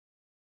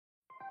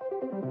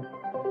Good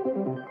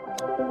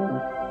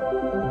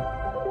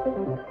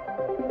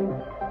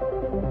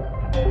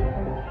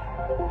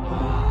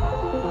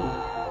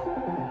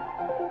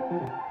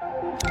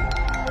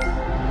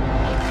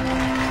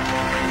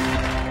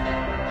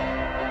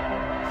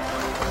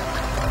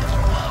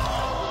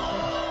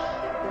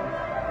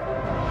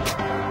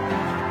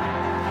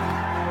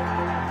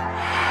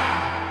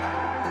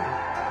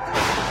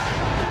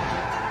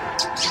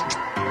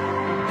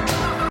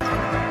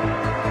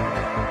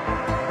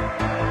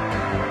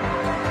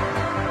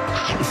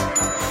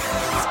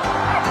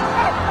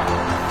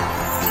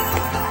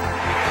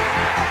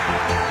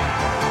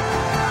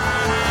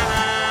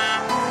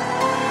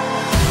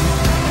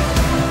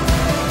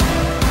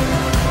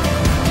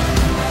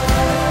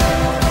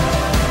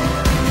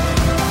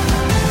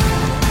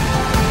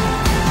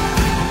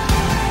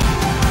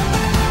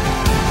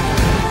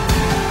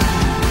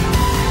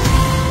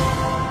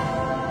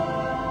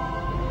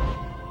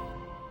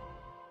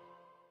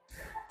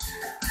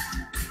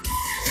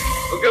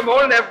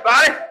morning,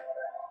 everybody.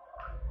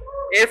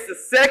 It's the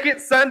second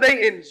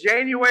Sunday in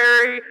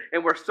January,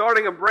 and we're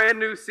starting a brand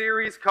new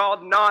series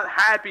called Not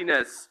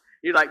Happiness.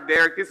 You're like,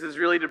 Derek, this is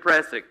really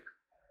depressing.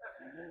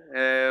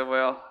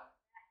 Well,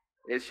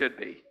 it should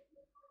be.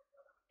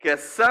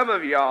 Because some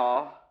of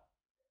y'all,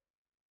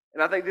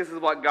 and I think this is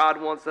what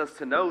God wants us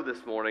to know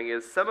this morning,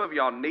 is some of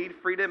y'all need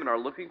freedom and are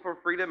looking for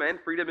freedom, and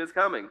freedom is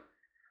coming.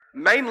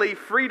 Mainly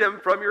freedom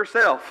from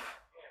yourself.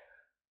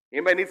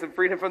 Anybody need some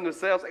freedom from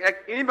themselves? Like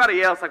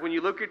anybody else, like when you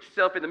look at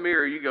yourself in the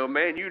mirror, you go,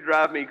 man, you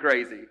drive me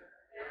crazy.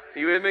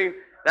 You with me?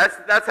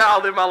 That's how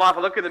I live my life. I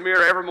look in the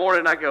mirror every morning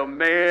and I go,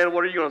 man,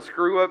 what are you going to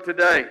screw up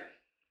today?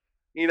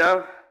 You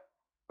know?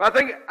 I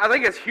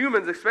think as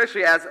humans,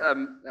 especially as,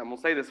 I'm going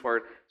to say this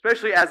word,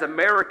 especially as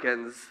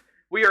Americans,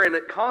 we are in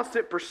a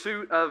constant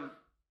pursuit of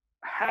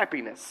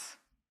happiness.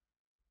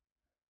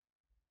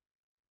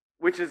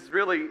 Which is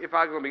really, if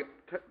I'm going to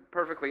be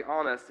perfectly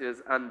honest,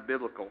 is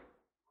unbiblical.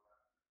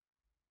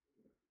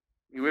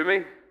 You with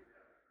me?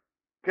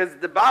 Because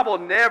the Bible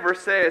never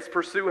says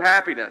pursue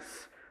happiness.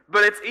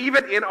 But it's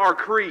even in our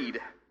creed,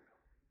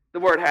 the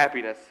word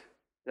happiness.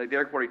 Like,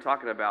 Derek, what are you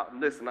talking about?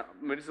 And listen,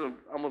 I'm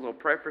going to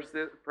preference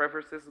this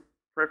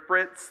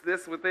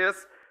with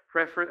this.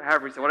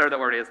 However you say, whatever that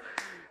word is.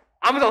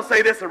 I'm going to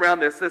say this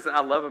around this. Listen,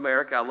 I love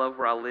America. I love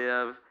where I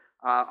live.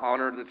 I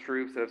honor the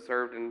troops that have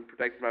served and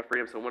protected my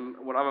freedom. So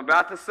what I'm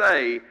about to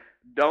say,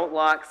 don't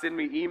send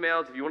me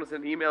emails. If you want to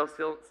send emails,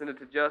 send it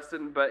to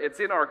Justin. But it's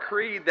in our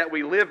creed that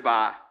we live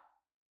by.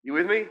 You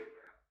with me?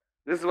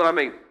 This is what I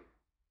mean.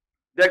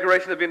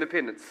 Declaration of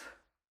Independence.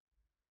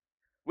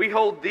 We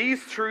hold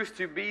these truths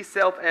to be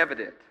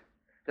self-evident,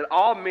 that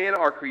all men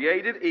are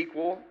created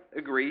equal,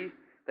 agree,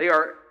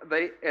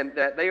 and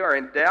that they are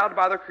endowed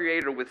by the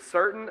Creator with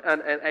certain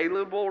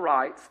unalienable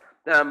rights,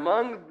 that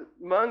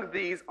among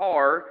these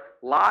are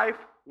life,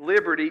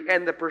 liberty,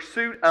 and the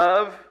pursuit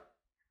of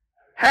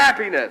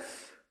happiness.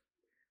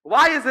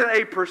 Why is it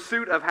a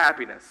pursuit of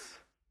happiness?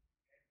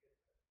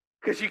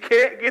 Because you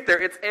can't get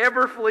there. It's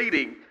ever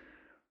fleeting.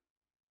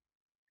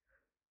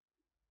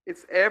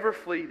 It's ever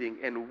fleeting,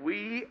 and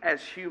we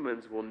as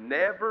humans will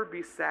never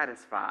be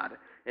satisfied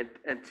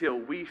until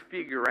we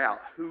figure out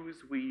whose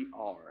we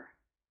are.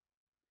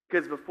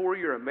 Because before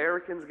you're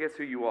Americans, guess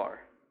who you are?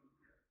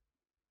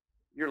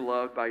 You're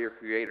loved by your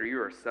Creator.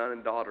 You're a son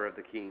and daughter of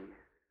the King.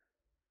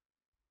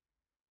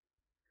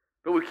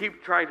 But we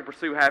keep trying to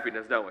pursue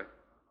happiness, don't we?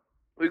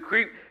 We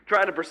keep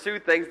trying to pursue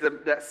things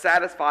that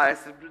satisfy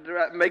us,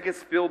 that make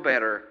us feel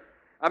better.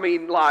 I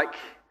mean, like,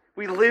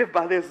 we live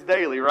by this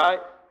daily, right?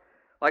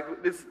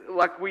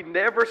 Like we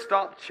never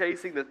stop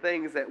chasing the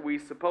things that we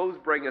suppose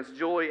bring us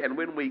joy, and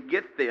when we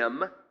get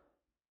them,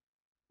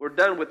 we're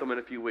done with them in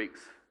a few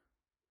weeks.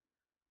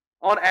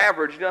 On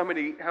average, you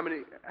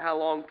know how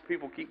long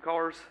people keep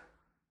cars?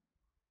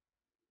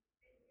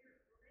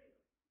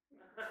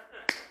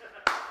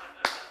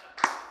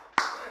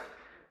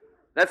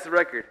 That's the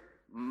record.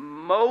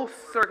 Most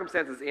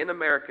circumstances in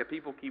America,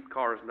 people keep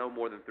cars no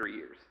more than 3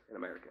 years in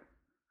America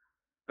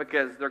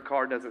because their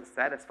car doesn't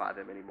satisfy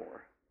them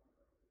anymore.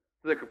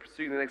 So they can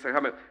pursue the next thing.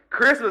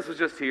 Christmas was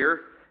just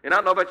here, and I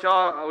don't know about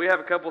y'all, we have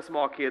a couple of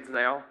small kids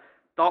now.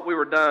 Thought we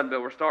were done, but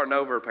we're starting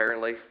over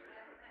apparently.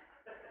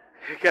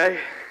 Okay?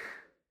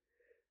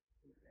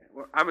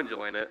 Well, I'm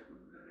enjoying it.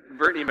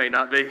 Brittany may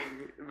not be,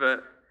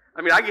 but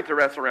I mean, I get to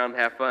wrestle around and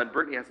have fun.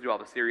 Brittany has to do all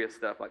the serious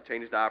stuff like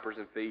change diapers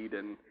and feed,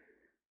 and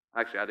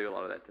actually I do a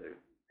lot of that too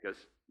because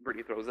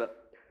Brittany throws up.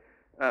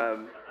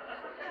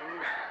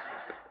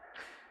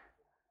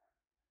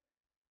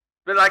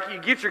 But like you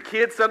get your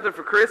kids something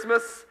for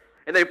Christmas,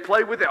 and they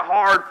play with it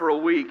hard for a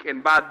week,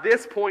 and by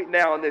this point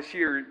now in this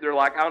year, they're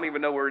like, I don't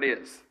even know where it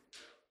is.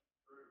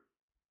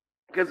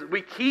 Because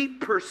we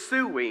keep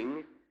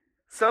pursuing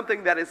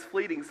something that is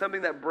fleeting,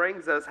 something that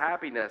brings us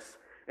happiness.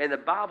 And the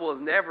Bible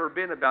has never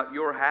been about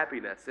your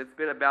happiness. It's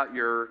been about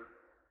your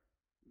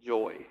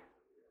joy.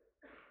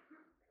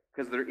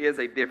 Because there is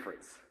a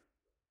difference.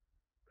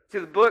 See,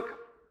 the book,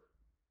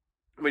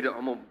 I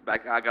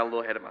got a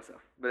little ahead of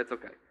myself, but it's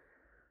okay.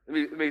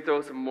 Let me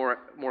throw some more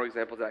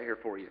examples out here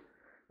for you.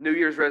 New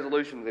Year's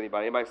resolutions,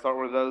 anybody? Anybody start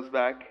one of those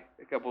back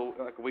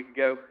a week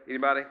ago?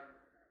 Anybody?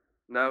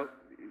 No?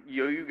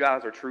 You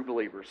guys are true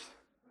believers.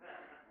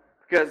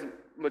 Because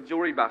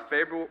majority by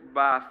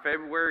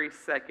February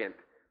 2nd,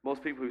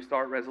 most people who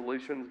start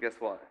resolutions, guess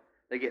what?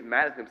 They get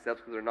mad at themselves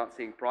because they're not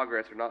seeing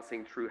progress, they're not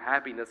seeing true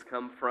happiness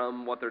come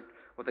from what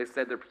they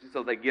said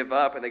so they give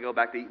up and they go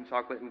back to eating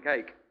chocolate and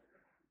cake.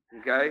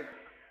 Okay?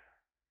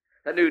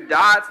 That new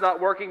diet's not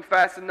working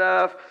fast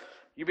enough.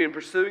 You've been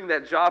pursuing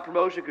that job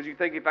promotion because you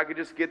think if I could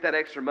just get that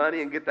extra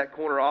money and get that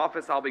corner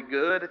office, I'll be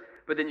good.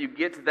 But then you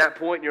get to that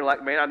point and you're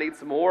like, man, I need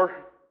some more.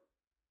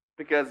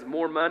 Because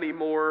more money,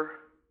 more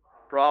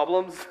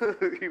problems.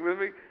 You with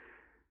me?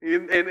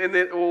 And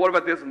then, well, what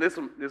about this one? This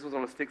one's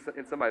going to stick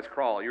in somebody's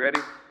craw. You ready?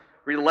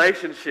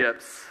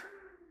 Relationships.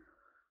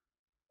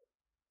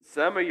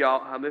 Some of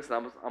y'all, listen,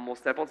 I'm going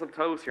to step on some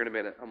toes here in a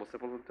minute. I'm going to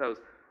step on some toes.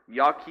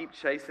 Y'all keep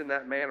chasing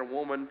that man or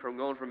woman from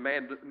going from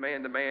man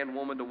to man,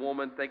 woman to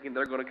woman, thinking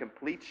they're going to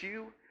complete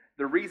you.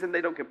 The reason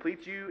they don't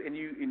complete you and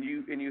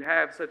you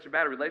have such a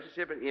bad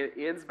relationship and it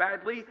ends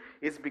badly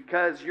is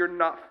because you're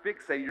not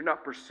fixated, you're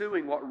not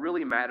pursuing what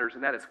really matters,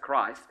 and that is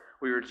Christ,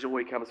 where your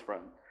joy comes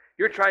from.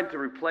 You're trying to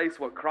replace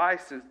what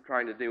Christ is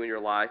trying to do in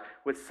your life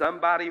with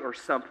somebody or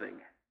something.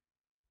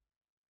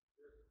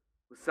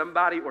 With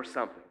somebody or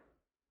something.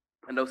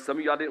 I know some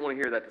of y'all didn't want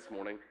to hear that this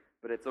morning,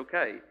 but it's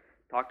okay.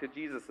 Talk to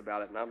Jesus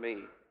about it, not me.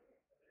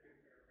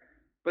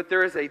 But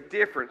there is a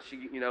difference,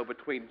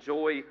 between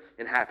joy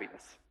and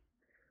happiness.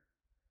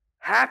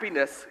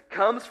 Happiness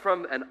comes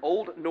from an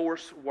Old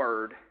Norse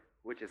word,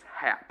 which is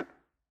hap,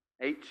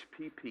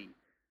 H-P-P,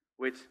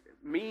 which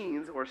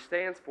means or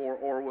stands for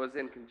or was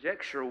in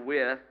conjecture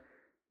with,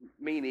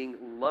 meaning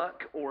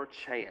luck or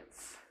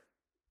chance,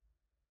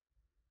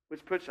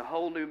 which puts a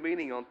whole new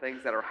meaning on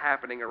things that are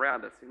happening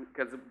around us.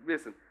 Because,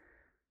 listen,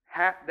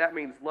 that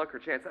means luck or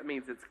chance. That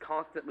means it's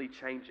constantly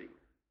changing.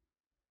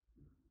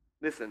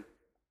 Listen,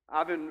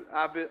 I've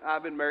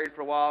been married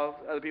for a while.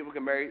 Other people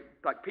can marry.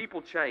 Like,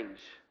 people change.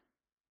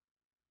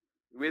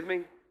 You with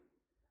me?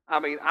 I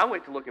mean, I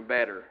went to looking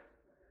better.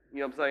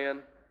 You know what I'm saying?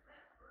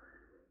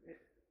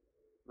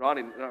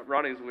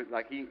 Ronnie's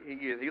like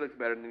he looks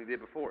better than he did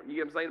before. You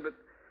get what I'm saying? But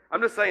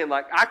I'm just saying,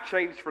 like, I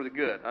changed for the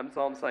good. That's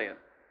all I'm saying.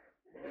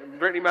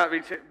 Brittany might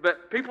be,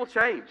 but people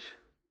change.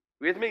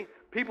 You with me?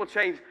 People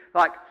change.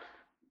 Like,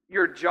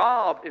 your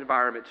job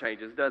environment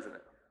changes, doesn't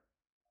it?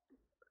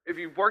 If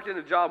you've worked in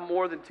a job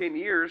more than 10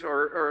 years,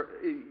 or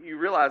you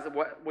realize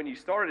that when you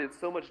started, it's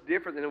so much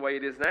different than the way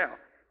it is now.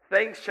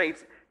 Things change.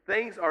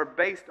 Things are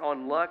based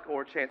on luck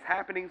or chance.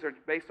 Happenings are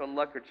based on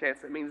luck or chance.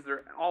 That means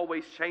they're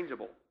always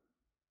changeable.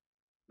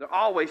 They're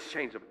always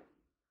changeable.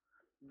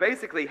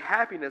 Basically,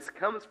 happiness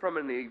comes from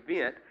an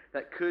event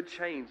that could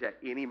change at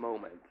any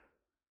moment.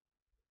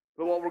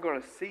 But what we're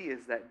going to see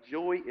is that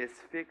joy is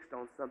fixed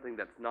on something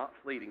that's not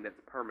fleeting, that's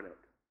permanent.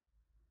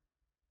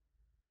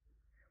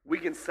 We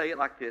can say it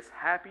like this: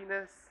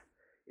 happiness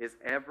is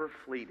ever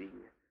fleeting,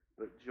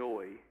 but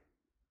joy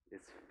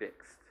is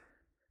fixed.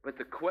 But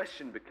the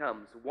question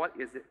becomes, what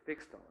is it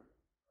fixed on?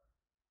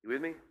 You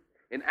with me?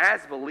 And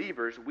as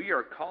believers, we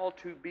are called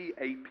to be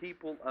a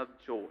people of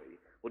joy.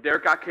 Well,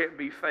 Derek, I can't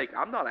be fake.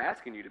 I'm not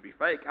asking you to be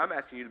fake. I'm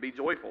asking you to be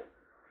joyful.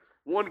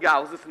 I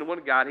was listening to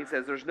one guy, and he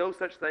says, there's no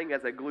such thing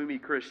as a gloomy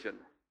Christian.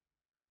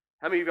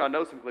 How many of y'all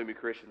know some gloomy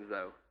Christians,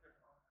 though?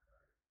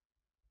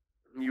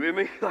 You with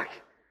me? Like,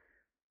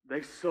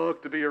 they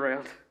suck to be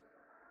around.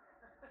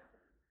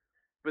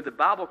 But the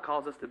Bible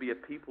calls us to be a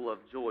people of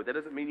joy. That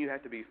doesn't mean you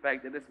have to be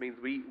fake. That just means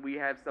we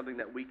have something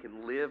that we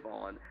can live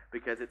on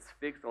because it's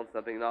fixed on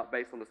something, not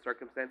based on the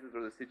circumstances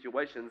or the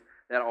situations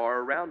that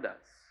are around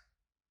us.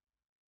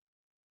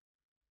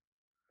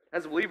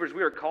 As believers,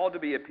 we are called to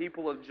be a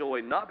people of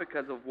joy, not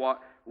because of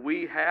what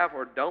we have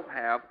or don't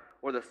have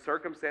or the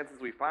circumstances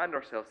we find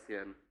ourselves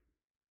in.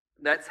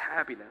 That's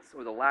happiness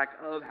or the lack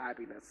of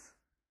happiness.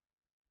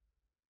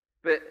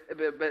 But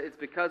it's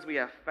because we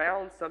have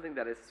found something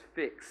that is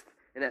fixed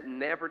and that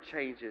never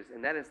changes,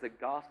 and that is the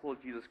gospel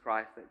of Jesus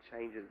Christ that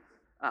changes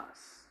us.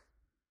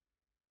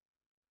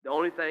 The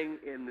only thing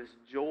in this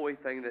joy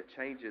thing that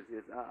changes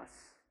is us.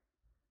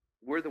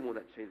 We're the one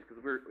that changes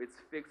because it's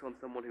fixed on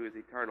someone who is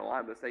eternal.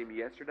 I'm the same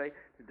yesterday,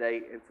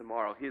 today, and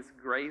tomorrow. His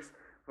grace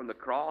from the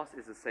cross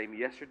is the same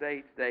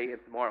yesterday, today,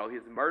 and tomorrow.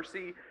 His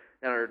mercy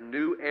that are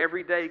new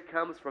every day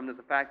comes from the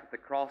fact that the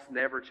cross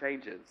never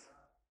changes.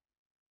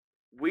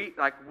 We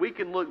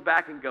can look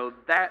back and go,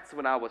 that's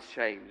when I was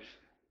changed.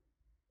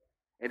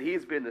 And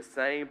He's been the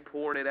same,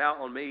 pouring it out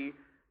on me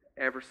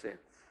ever since.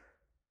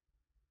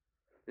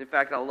 In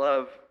fact, I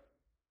love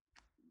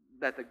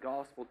that the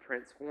gospel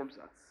transforms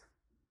us.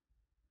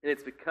 And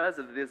it's because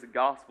of this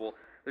gospel.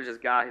 There's this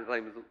guy, his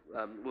name is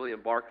William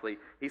Barclay.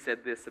 He said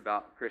this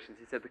about Christians.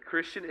 He said, the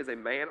Christian is a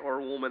man or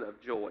a woman of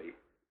joy.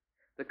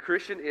 The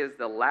Christian is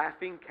the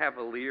laughing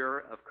cavalier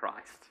of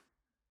Christ.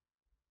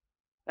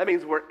 That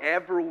means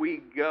wherever we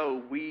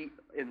go, we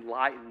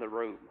enlighten the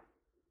room.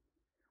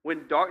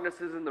 When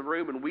darkness is in the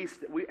room, and we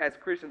as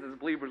Christians, as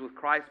believers with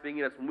Christ being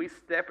in us, when we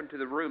step into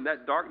the room,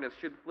 that darkness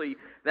should flee.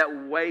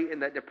 That weight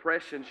and that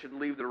depression should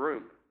leave the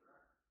room.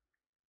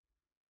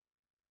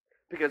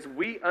 Because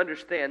we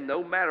understand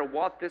no matter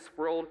what this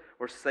world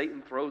or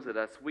Satan throws at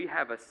us, we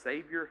have a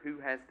Savior who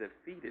has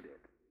defeated it.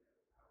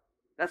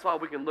 That's why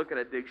we can look at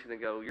addiction and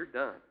go, you're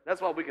done.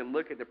 That's why we can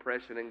look at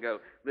depression and go,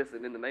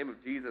 listen, in the name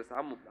of Jesus,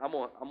 I'm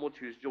going to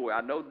choose joy.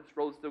 I know this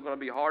road's still going to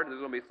be hard and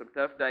there's going to be some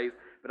tough days,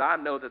 but I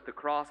know that the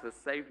cross has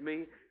saved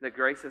me, that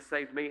grace has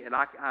saved me, and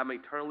I'm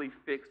eternally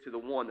fixed to the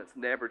one that's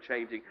never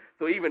changing.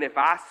 So even if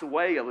I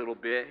sway a little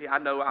bit, I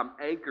know I'm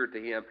anchored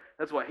to him.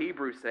 That's what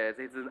Hebrews says.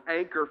 It's an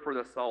anchor for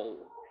the soul.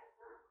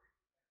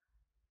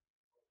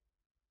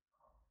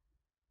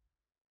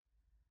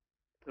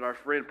 And our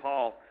friend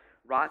Paul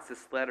writes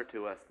this letter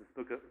to us.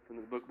 From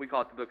the book, we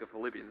call it the book of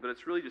Philippians, but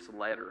it's really just a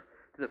letter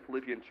to the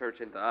Philippian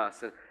church and to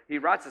us. And he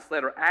writes this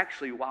letter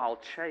actually while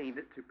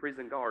chained to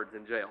prison guards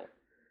in jail,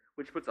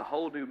 which puts a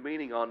whole new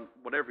meaning on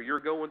whatever you're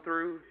going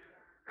through.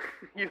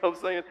 You know what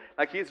I'm saying?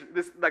 Like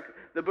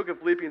the book of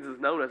Philippians is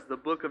known as the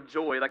book of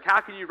joy. Like,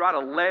 how can you write a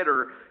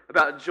letter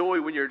about joy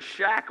when you're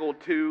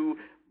shackled to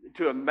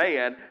a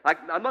man? Like,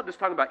 I'm not just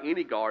talking about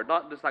any guard,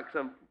 not just like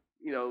some,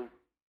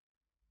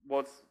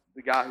 what's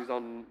the guy who's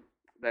on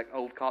that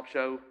old cop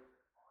show?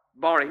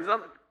 Barney. He's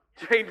not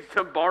chained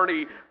to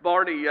Barney.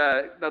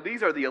 Now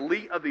these are the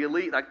elite of the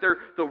elite. Like, they're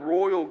the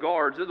royal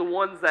guards. They're the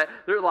ones that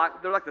they're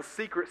like the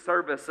secret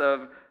service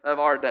of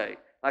our day.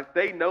 Like,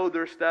 they know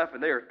their stuff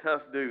and they are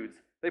tough dudes.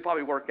 They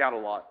probably work out a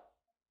lot.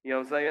 You know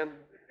what I'm saying?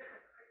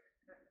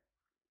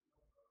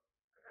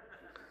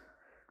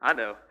 I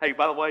know. Hey,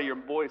 by the way, your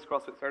boy is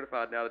CrossFit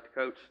certified now to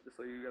coach, just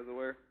so you guys are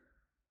aware.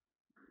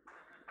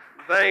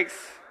 Thanks.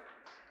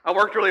 I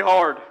worked really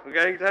hard.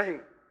 Okay, dang.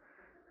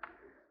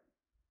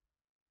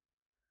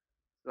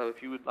 So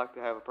if you would like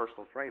to have a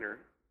personal trainer,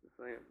 just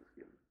saying, just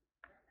kidding.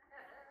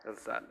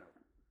 That's a side note.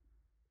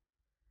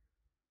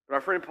 But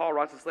our friend Paul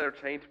writes this letter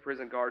chained to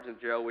prison guards in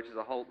jail, which is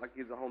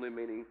gives a whole new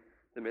meaning in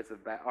the midst of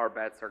our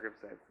bad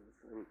circumstances.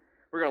 And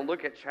we're going to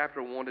look at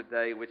chapter 1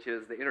 today, which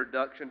is the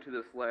introduction to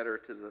this letter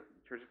to the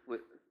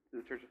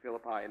Church of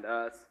Philippi and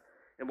us.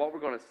 And what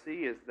we're going to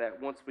see is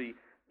that once we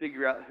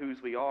figure out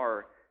whose we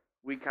are,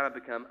 we kind of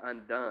become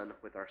undone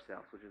with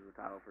ourselves, which is the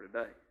title for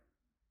today.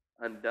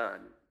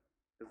 Undone.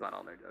 It's not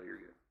on there, Joe. You're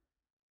good.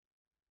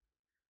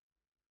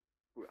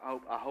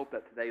 I hope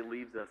that today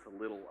leaves us a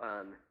little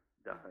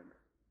undone.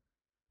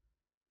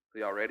 So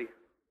y'all ready?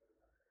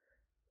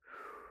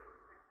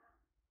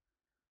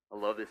 I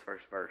love this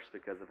first verse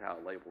because of how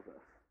it labels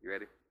us. You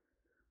ready?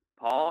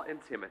 Paul and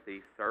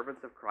Timothy,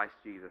 servants of Christ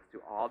Jesus,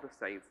 to all the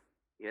saints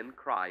in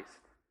Christ,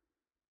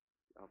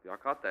 I hope y'all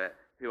caught that,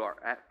 who are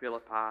at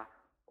Philippi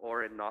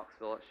or in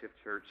Knoxville at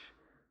Shift Church,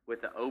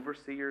 with the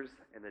overseers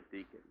and the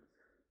deacons.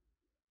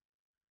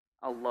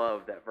 I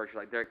love that verse.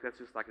 Like, Derek, that's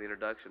just like an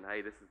introduction.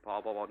 Hey, this is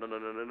Paul, blah, blah.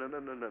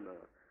 No.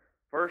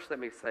 First, let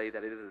me say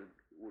that it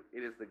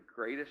is the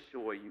greatest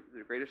joy.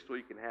 The greatest joy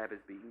you can have is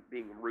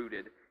being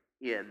rooted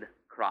in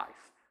Christ.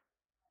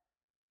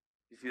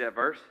 You see that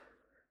verse?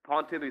 Paul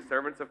and Timothy,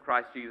 servants of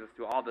Christ Jesus,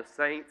 to all the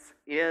saints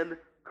in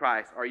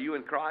Christ. Are you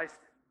in Christ?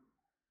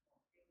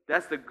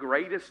 That's the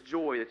greatest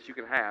joy that you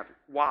can have.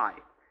 Why?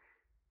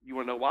 You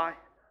want to know why?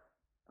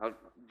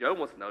 Joe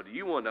wants to know. Do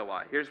you want to know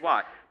why? Here's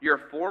why. Your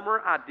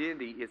former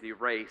identity is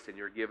erased and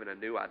you're given a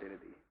new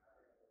identity.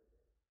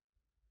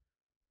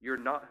 You're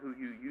not who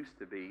you used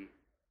to be,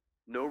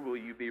 nor will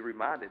you be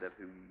reminded of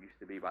who you used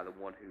to be by the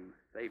one who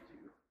saved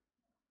you.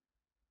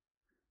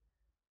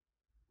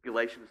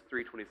 Galatians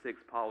 3:26,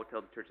 Paul would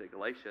tell the church at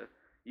Galatia,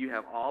 you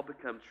have all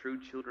become true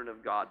children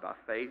of God by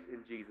faith in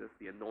Jesus,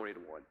 the anointed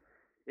one.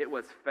 It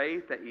was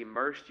faith that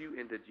immersed you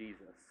into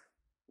Jesus.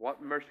 What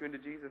immersed you into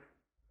Jesus?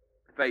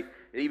 Faith.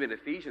 And even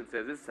Ephesians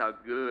says this is how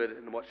good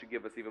and what should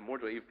give us even more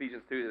joy.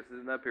 Ephesians 2, this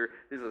isn't up here,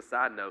 this is a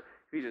side note.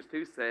 Ephesians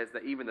 2 says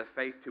that even the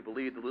faith to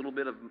believe, the little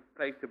bit of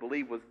faith to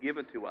believe was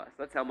given to us.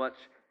 That's how much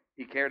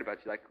he cared about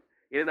you. Like,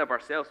 in and of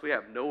ourselves, we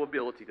have no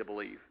ability to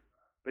believe.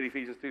 But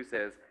Ephesians 2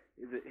 says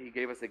that he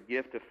gave us a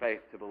gift of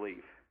faith to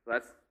believe. So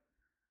that's,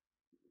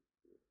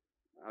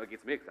 it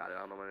gets me excited. I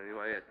don't know what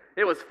anyone is.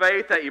 It was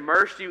faith that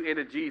immersed you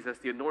into Jesus,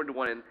 the anointed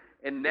one.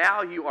 And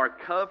now you are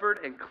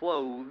covered and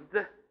clothed.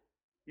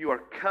 You are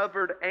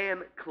covered and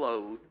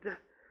clothed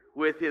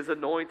with his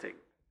anointing.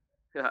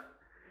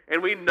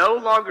 And we no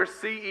longer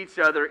see each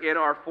other in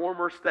our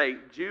former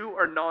state, Jew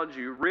or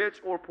non-Jew, rich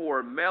or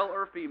poor, male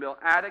or female,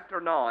 addict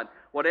or non,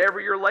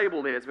 whatever your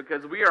label is,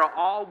 because we are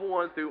all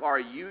one through our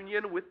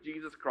union with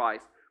Jesus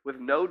Christ with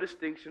no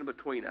distinction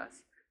between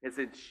us. And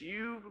since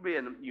you've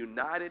been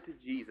united to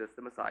Jesus,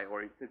 the Messiah,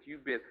 or since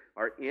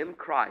are in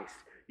Christ,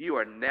 you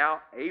are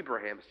now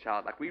Abraham's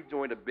child. Like, we've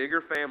joined a bigger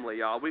family,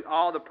 y'all.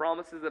 All the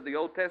promises of the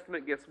Old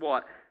Testament, guess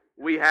what?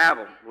 We have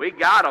them. We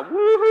got them.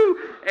 Woohoo!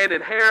 And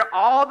inherit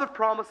all the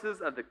promises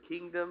of the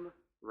kingdom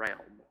realm.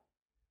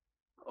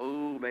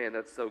 Oh, man,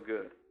 that's so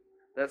good.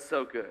 That's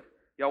so good.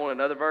 Y'all want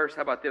another verse?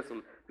 How about this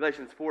one?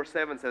 Galatians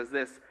 4:7 says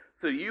this,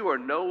 so you are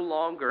no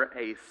longer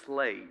a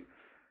slave.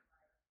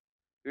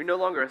 You're no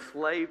longer a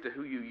slave to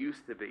who you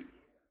used to be.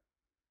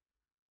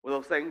 Well,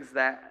 those things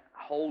that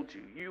hold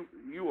you.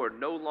 You are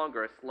no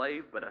longer a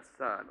slave, but a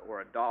son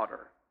or a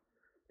daughter.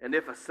 And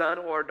if a son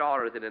or a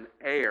daughter, then an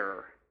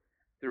heir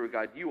through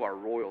God. You are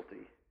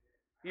royalty.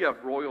 You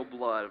have royal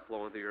blood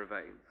flowing through your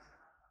veins.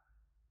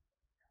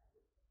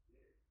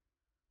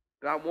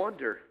 But I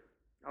wonder,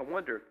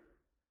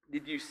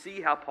 did you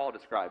see how Paul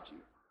described you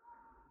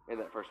in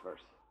that first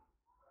verse?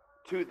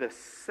 To the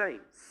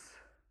saints.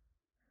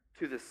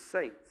 To the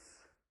saints.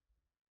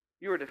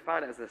 You are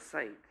defined as a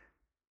saint,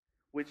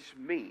 which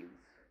means,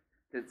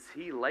 since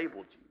he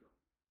labeled you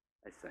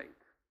a saint,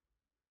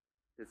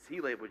 since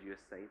he labeled you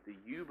a saint, the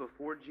you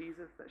before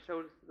Jesus that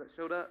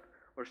showed up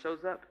or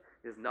shows up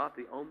is not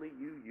the only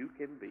you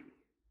can be.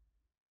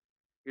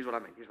 Here's what I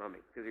mean. Because some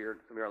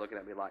of you are looking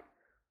at me like,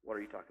 what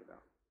are you talking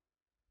about?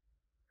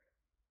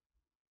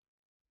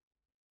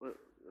 Well,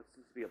 let's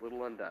just be a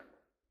little undone.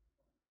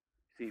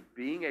 See,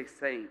 being a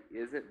saint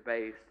isn't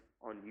based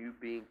on you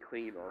being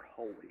clean or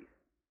holy.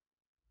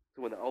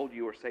 So when the old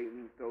you or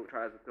Satan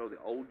tries to throw the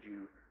old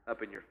you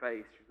up in your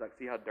face, she's like,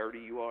 see how dirty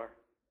you are?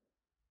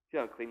 See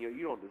how unclean you are?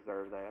 You don't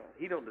deserve that.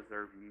 He don't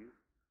deserve you.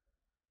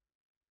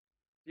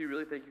 Do you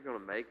really think you're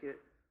going to make it?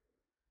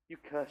 You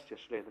cussed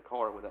yesterday in the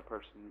car when that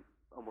person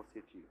almost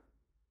hit you.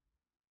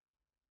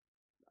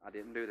 I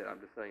didn't do that, I'm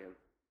just saying.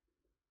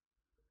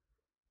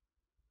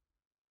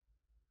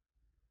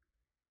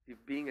 See,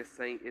 being a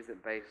saint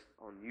isn't based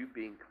on you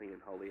being clean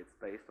and holy. It's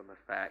based on the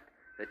fact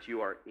that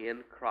you are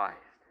in Christ,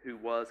 who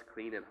was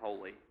clean and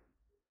holy.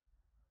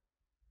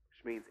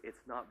 Which means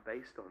it's not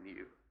based on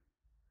you.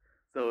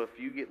 So if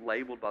you get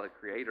labeled by the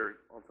Creator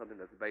on something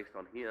that's based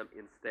on Him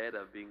instead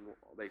of being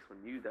based on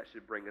you, that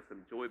should bring us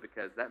some joy,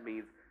 because that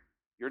means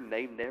your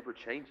name never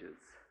changes.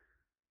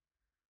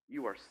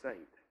 You are a saint.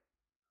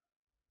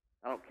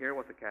 I don't care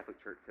what the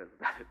Catholic Church says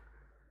about it.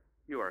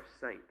 You are a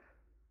saint.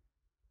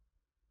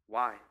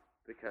 Why?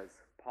 Because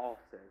Paul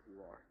says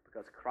you are.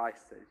 Because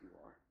Christ says you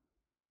are.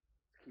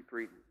 Let's keep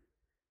reading.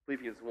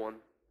 Philippians 1,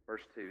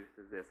 verse 2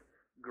 says this: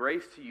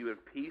 Grace to you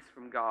and peace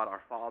from God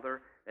our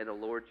Father and the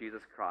Lord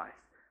Jesus Christ.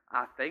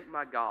 I thank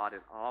my God in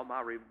all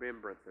my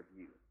remembrance of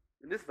you.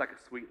 And this is like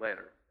a sweet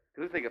letter.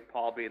 Because we think of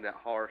Paul being that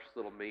harsh,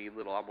 little mean,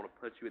 little I'm going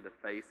to punch you in the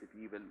face if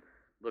you even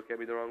look at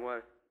me the wrong way.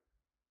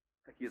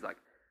 Like he's like,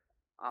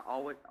 I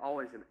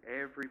always in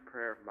every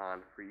prayer of mine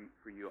for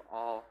you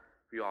all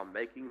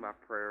making my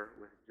prayer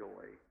with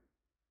joy,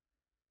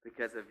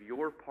 because of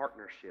your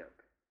partnership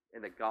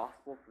in the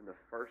gospel from the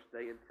first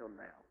day until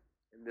now.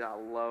 And then I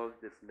love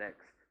this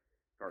next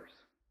verse.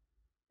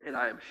 And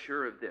I am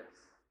sure of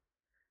this,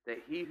 that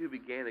he who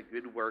began a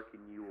good work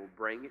in you will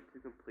bring it to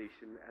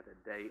completion at the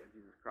day of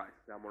Jesus Christ.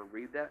 Now I'm going to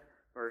read that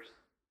verse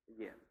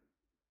again.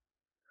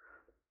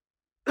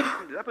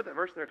 Did I put that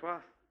verse in there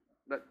twice?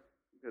 Okay.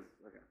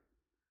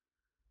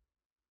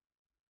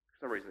 For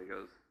some reason it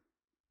goes,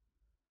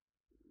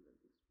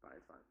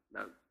 it's fine.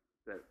 No,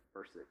 that's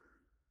verse 6.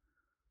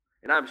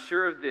 And I'm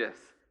sure of this,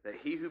 that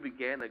he who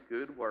began a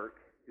good work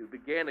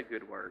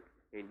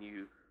in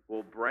you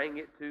will bring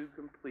it to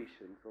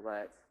completion. So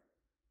that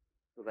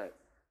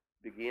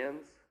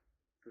begins,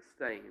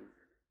 sustains,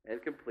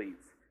 and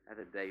completes at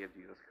the day of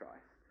Jesus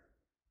Christ.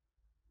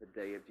 The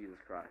day of Jesus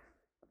Christ.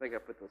 I think I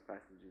put those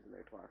passages in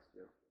there twice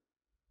too.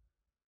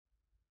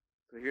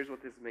 So here's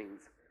what this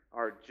means.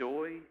 Our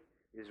joy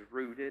is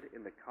rooted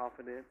in the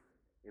confidence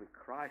in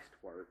Christ's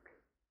work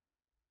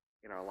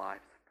in our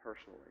lives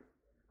personally.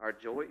 Our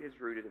joy is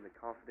rooted in the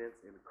confidence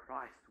in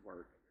Christ's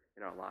work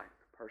in our lives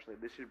personally.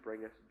 This should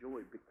bring us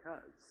joy,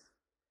 because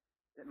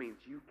that means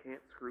you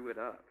can't screw it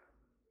up.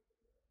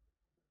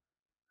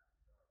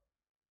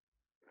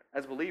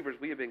 As believers,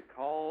 we have been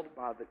called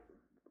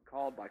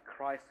by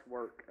Christ's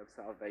work of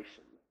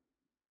salvation.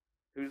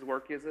 Whose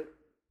work is it?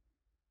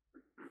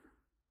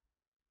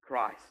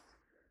 Christ.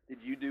 Did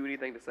you do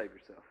anything to save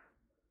yourself?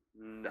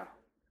 No.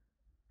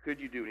 Could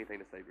you do anything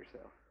to save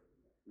yourself?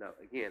 No.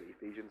 Again,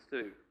 Ephesians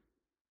 2.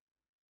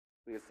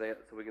 We can say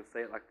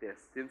it like this: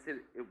 since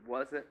it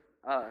wasn't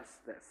us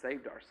that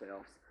saved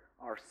ourselves,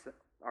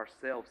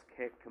 ourselves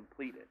can't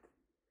complete it.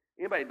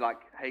 Anybody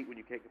hate when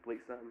you can't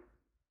complete something?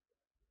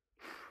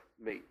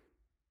 Me.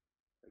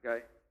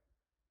 Okay?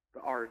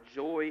 But our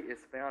joy is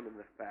found in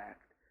the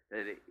fact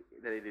that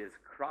it is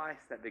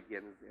Christ that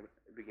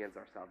begins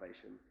our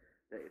salvation.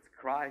 That it's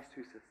Christ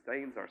who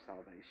sustains our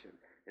salvation,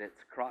 and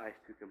it's Christ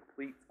who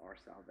completes our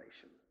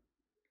salvation.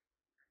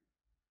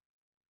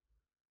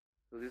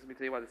 So let me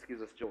tell you why this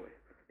gives us joy.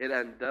 It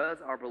undoes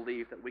our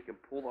belief that we can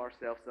pull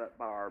ourselves up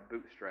by our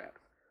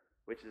bootstraps,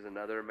 which is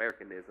another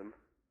Americanism,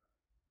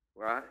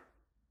 right?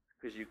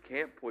 Because you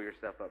can't pull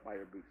yourself up by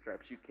your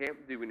bootstraps. You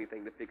can't do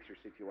anything to fix your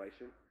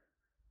situation.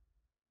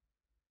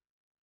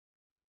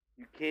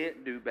 You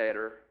can't do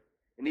better.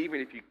 And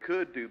even if you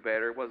could do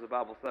better, what does the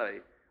Bible say?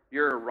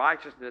 Your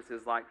righteousness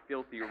is like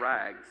filthy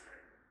rags.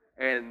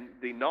 And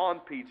the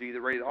non-PG, the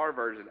rated R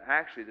version,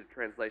 actually the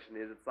translation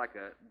is it's like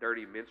a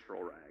dirty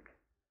menstrual rag.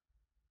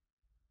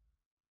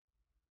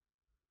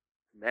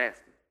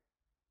 Nasty.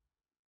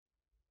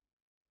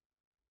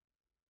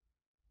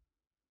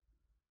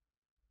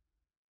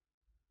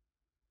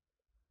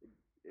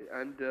 It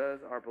undoes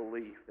our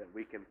belief that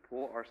we can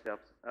pull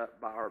ourselves up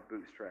by our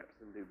bootstraps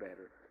and do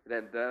better. It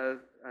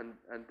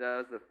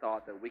undoes the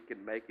thought that we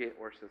can make it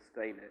or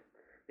sustain it.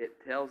 It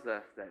tells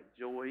us that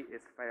joy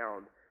is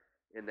found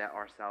in that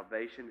our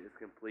salvation is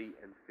complete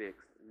and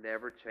fixed,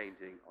 never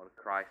changing on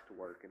Christ's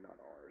work and not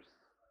ours.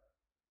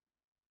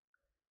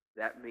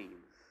 That means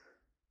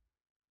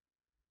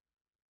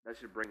that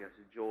should bring us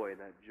joy, and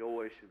that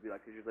joy should be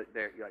like, because you're like,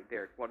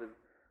 Derek, does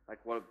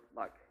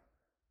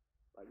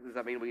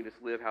that mean we can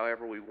just live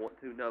however we want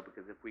to? No,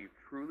 because if we've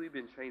truly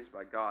been changed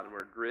by God and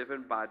we're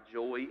driven by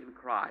joy in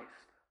Christ,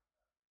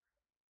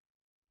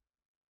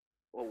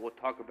 what we'll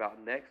talk about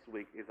next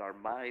week is our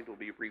mind will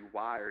be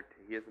rewired to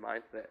His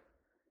mindset.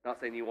 Not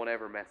saying you won't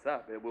ever mess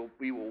up.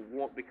 We will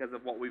want, because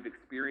of what we've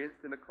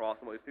experienced in the cross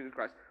and what we've seen in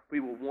Christ,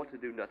 we will want to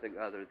do nothing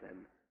other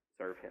than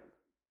serve Him.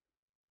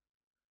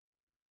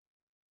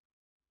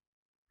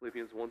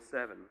 Philippians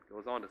 1:7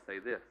 goes on to say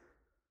this: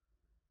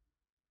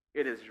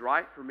 "It is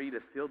right for me to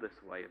feel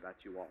this way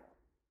about you all,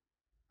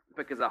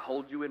 because I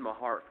hold you in my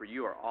heart, for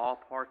you are all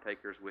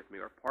partakers with me,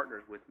 or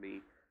partners with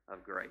me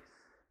of grace."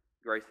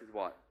 Grace is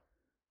what?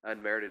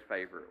 Unmerited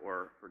favor,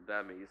 or for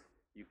dummies,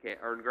 you can't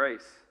earn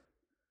grace.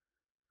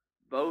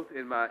 Both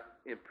in my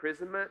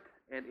imprisonment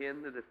and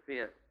in the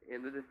defense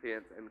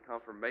and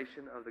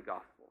confirmation of the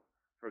gospel.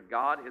 For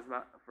God is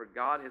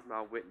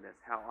my witness,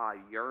 how I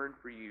yearn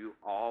for you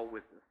all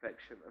with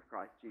affection of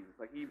Christ Jesus.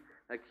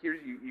 Here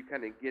you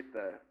kind of get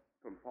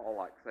from Paul,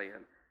 like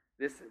saying,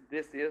 this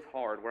is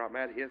hard. Where I'm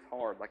at is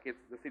hard. Like,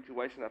 it's the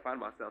situation I find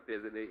myself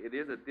in, and it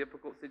is a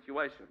difficult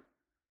situation.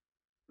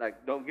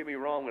 Like, don't get me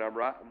wrong, when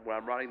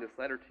I'm writing this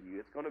letter to you,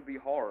 it's going to be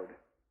hard.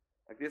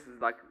 Like, this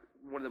is like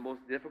one of the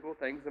most difficult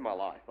things in my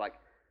life. Like,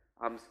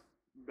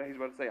 he's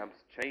about to say, I'm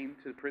chained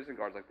to prison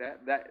guards like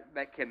that.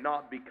 That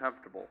cannot be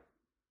comfortable.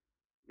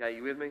 Yeah,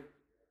 you with me?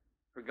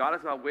 For God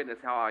is my witness,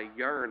 how I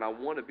yearn. I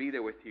want to be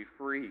there with you,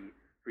 free,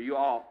 for you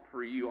all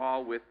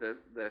with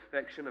the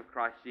affection of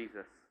Christ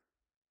Jesus.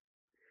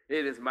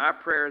 It is my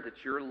prayer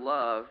that your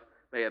love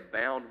may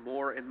abound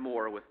more and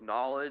more with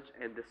knowledge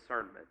and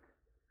discernment.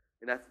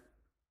 And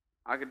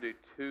I could do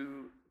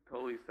two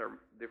totally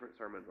different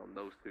sermons on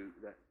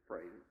that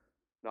phrase,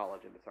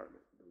 knowledge and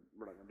discernment.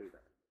 We're not going to do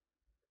that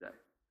today.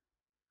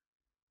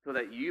 So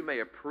that you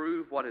may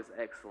approve what is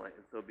excellent,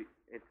 and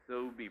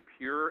so be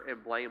pure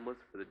and blameless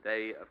for the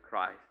day of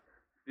Christ,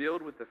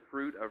 filled with the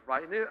fruit of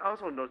righteousness. I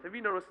also noticed, have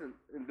you noticed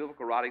in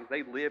biblical writings,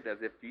 they lived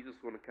as if Jesus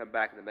was going to come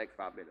back in the next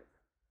 5 minutes.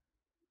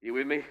 You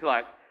with me?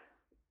 Like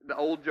the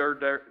old Joe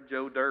Dirt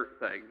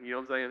thing. You know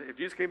what I'm saying? If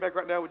Jesus came back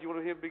right now, would you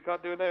want him to be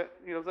caught doing that?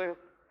 You know what I'm saying?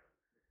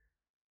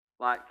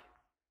 Like,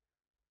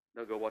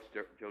 don't go watch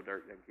Joe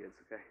Dirt, them kids,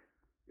 okay?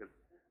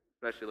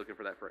 Especially looking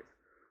for that phrase.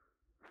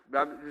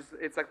 But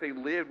it's like they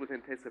lived with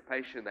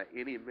anticipation that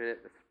any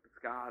minute the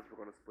skies were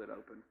going to split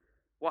open.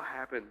 What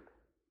happened?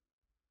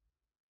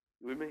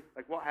 You with me?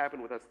 Like, what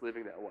happened with us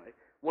living that way?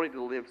 Wanting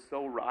to live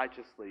so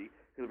righteously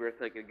because we were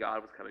thinking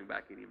God was coming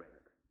back any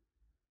minute.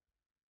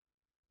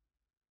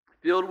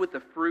 Filled with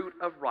the fruit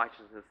of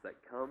righteousness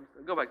that comes.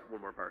 Go back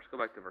one more verse. Go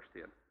back to verse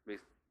 10.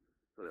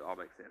 So that it all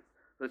makes sense.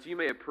 So that you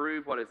may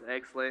approve what is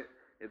excellent,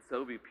 and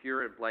so be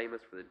pure and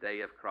blameless for the day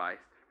of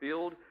Christ.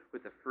 Filled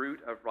with the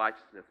fruit of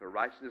righteousness. Or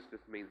righteousness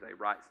just means a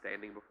right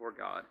standing before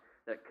God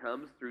that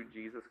comes through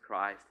Jesus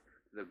Christ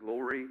to the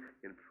glory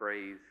and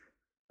praise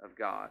of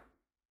God.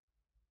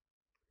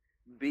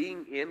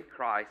 Being in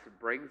Christ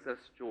brings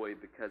us joy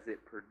because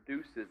it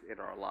produces in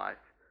our life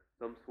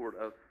some sort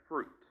of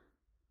fruit,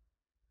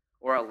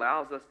 or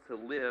allows us to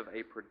live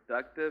a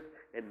productive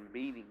and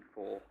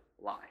meaningful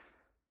life.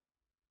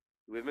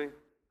 You with me?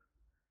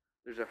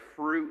 There's a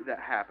fruit that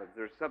happens.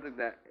 There's something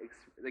that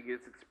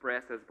gets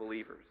expressed as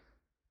believers.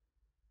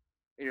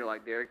 And you're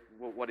like, Derek,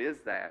 well, what is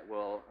that?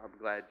 Well, I'm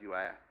glad you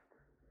asked.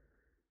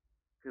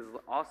 Because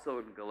also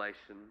in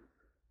Galatians,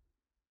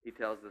 he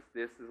tells us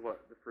this is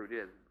what the fruit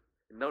is.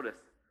 And notice,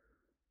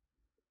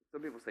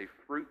 some people say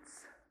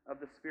fruits of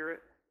the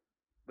Spirit,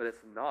 but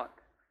it's not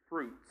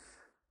fruits.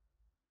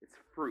 It's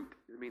fruit.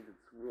 It means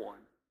it's one.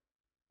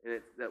 And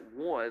it's that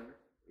one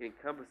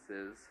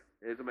encompasses,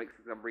 and it'll make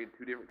sense. I'm reading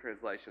two different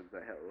translations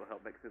that will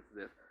help make sense of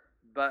this.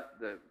 But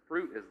the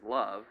fruit is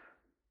love,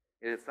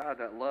 and inside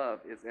that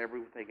love is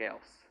everything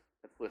else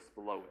that's listed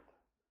below it.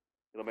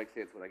 It'll make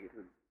sense when I get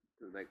to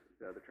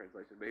the other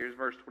translation. But here's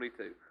verse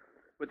 22.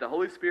 But the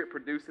Holy Spirit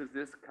produces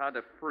this kind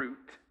of fruit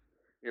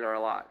in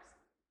our lives: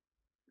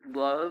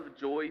 love,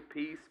 joy,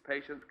 peace,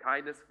 patience,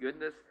 kindness,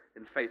 goodness,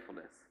 and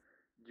faithfulness,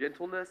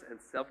 gentleness, and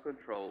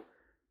self-control.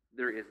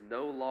 There is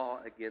no law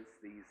against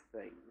these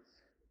things.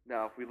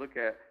 Now, if we look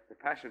at the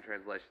Passion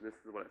Translation, this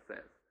is what it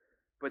says.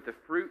 But the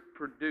fruit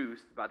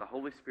produced by the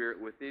Holy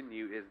Spirit within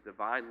you is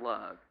divine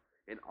love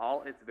in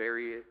all its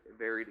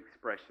varied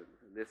expressions.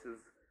 And this is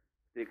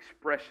the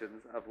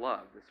expressions of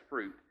love, this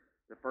fruit.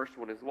 The first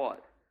one is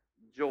what?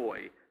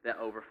 Joy that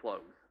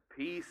overflows,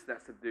 peace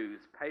that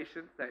subdues,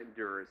 patience that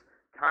endures,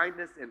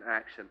 kindness in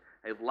action,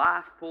 a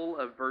life full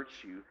of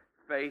virtue,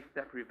 faith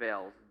that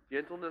prevails,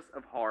 gentleness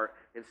of heart,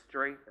 and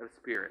strength of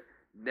spirit.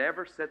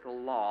 Never set the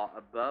law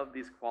above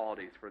these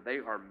qualities, for they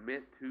are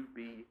meant to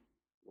be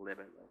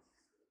limitless.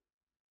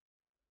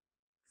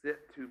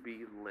 Set to be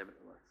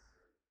limitless.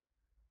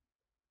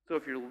 So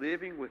if you're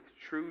living with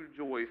true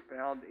joy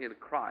found in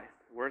Christ,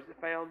 where is it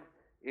found?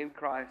 In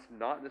Christ,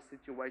 not in the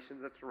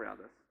situations that surround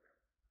us.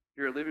 If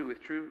you're living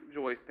with true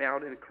joy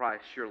found in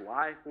Christ, your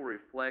life will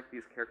reflect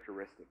these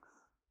characteristics.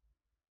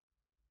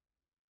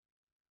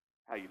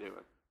 How you doing?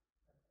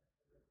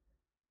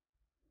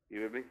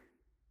 You with me?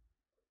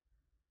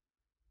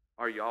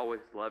 Are you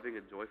always loving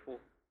and joyful?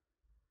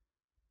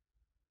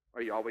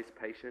 Are you always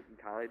patient and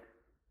kind?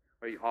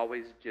 Are you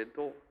always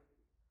gentle?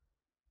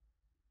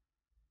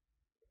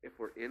 If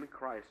we're in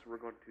Christ, we're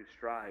going to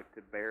strive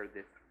to bear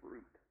this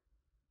fruit.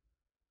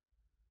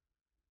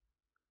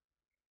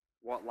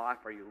 What life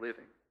are you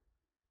living?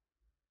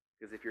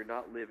 Because if you're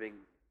not living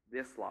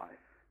this life,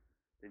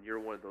 then you're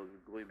one of those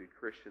gloomy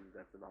Christians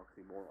that's an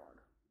oxymoron.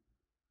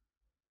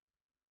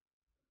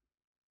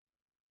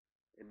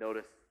 And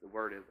notice the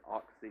word is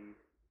oxymoron.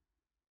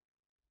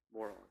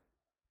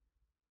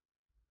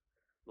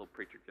 Little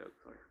preacher joke,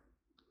 sorry.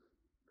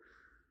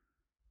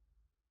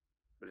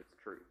 But it's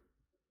true.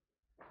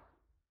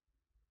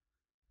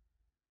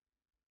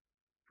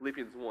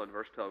 Philippians 1,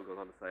 verse 12 goes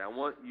on to say, I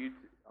want you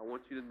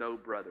to know,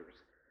 brothers,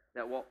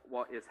 that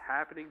what is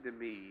happening to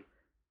me,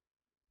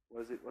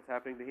 what's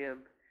happening to him?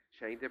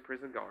 Chained to a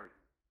prison guard.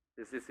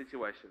 This is his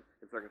situation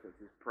in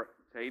circumstances.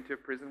 Chained to a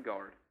prison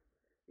guard,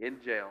 in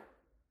jail.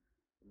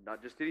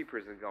 Not just any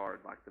prison guard,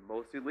 like the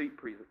most elite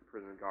prison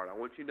guard. I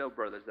want you to know,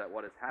 brothers, that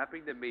what is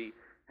happening to me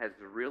has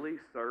really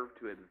served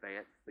to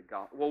advance the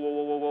gospel.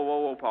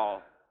 Whoa,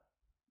 Paul.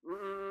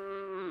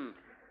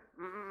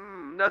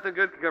 Nothing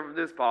good can come from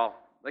this, Paul.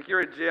 Like,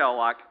 you're in jail,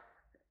 like,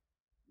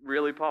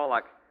 really, Paul?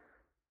 Like,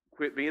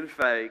 quit being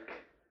fake.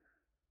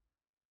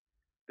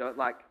 Don't,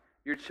 like,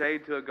 you're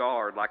chained to a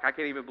guard. Like, I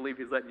can't even believe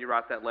he's letting you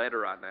write that letter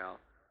right now.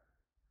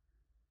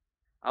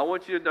 I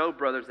want you to know,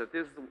 brothers, that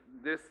this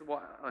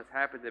what has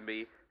happened to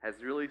me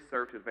has really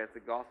served to advance the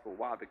gospel.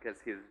 Why? Because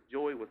his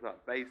joy was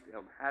not based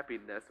on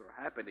happiness or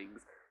happenings.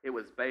 It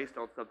was based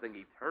on something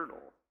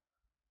eternal.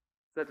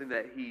 Something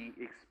that he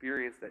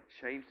experienced that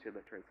changed him,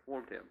 that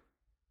transformed him.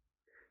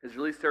 Has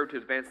really served to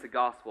advance the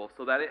gospel,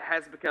 so that it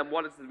has become,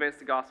 what is advance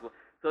the gospel?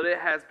 So that it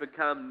has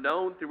become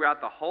known throughout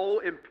the whole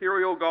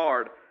imperial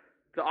guard,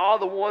 to all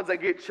the ones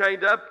that get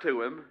chained up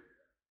to him,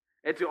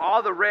 and to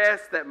all the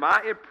rest, that my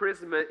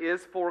imprisonment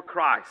is for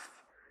Christ.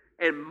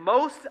 And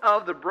most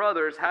of the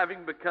brothers,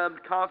 having become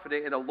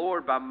confident in the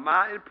Lord by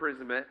my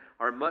imprisonment,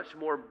 are much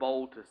more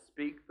bold to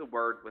speak the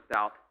word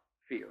without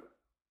fear.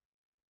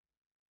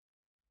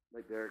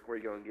 Like, Derek, where are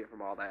you going to get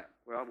from all that?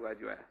 Well, I'm glad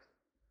you asked.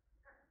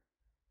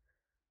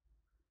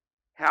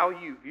 How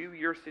you view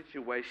your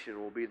situation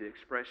will be the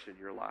expression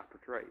your life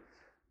portrays.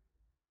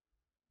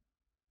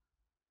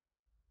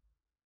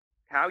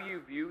 How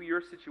you view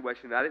your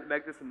situation, I didn't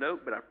make this a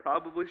note, but I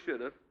probably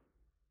should have.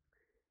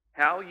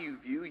 How you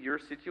view your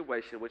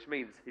situation, which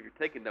means if you're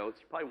taking notes,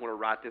 you probably want to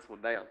write this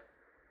one down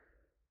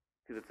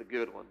because it's a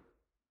good one.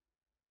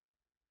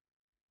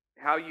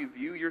 How you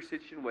view your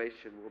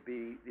situation will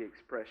be the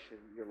expression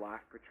your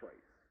life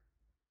portrays.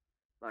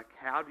 Like,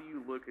 how do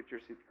you look at your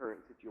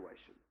current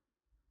situation?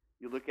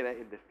 You look at it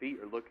in defeat,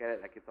 or look at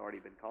it like it's already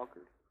been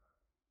conquered,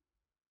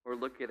 or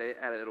look at it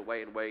in a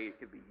way it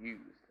can be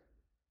used.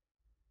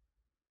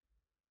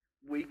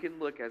 We can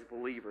look as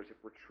believers, if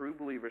we're true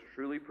believers,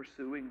 truly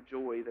pursuing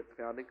joy that's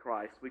found in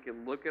Christ, we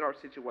can look at our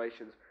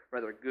situations,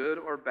 whether good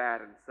or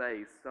bad, and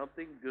say,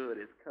 something good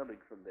is coming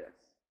from this.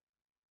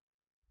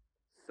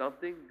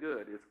 Something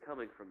good is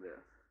coming from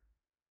this.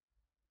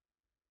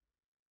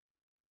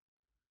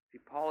 See,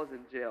 Paul is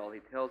in jail. He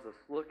tells us,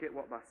 look at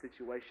what my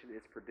situation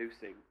is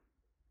producing.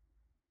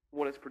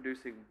 One is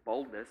producing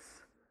boldness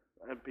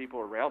in people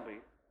around me,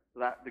 so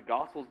that the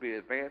gospel is being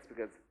advanced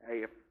because, hey,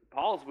 if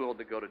Paul's willing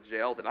to go to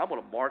jail, then I'm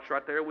going to march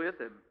right there with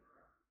him.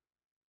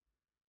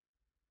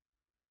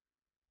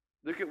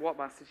 Look at what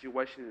my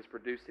situation is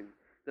producing.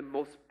 The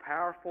most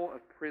powerful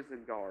of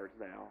prison guards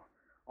now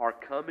are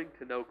coming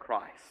to know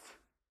Christ.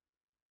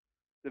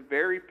 The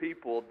very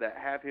people that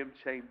have him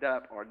chained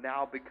up are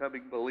now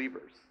becoming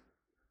believers.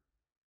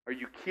 Are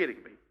you kidding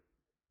me?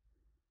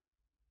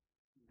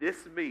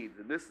 This means,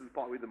 and this is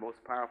probably the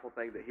most powerful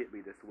thing that hit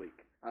me this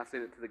week. I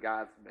sent it to the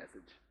guys'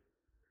 message.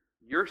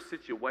 Your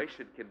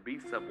situation can be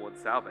someone's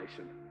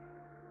salvation.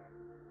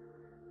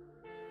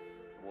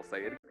 We'll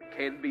say it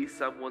can be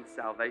someone's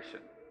salvation.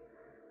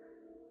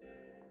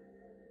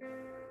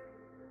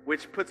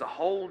 Which puts a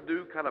whole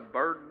new kind of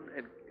burden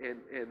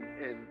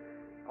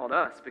on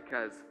us,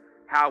 because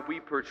how we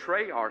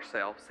portray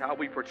ourselves, how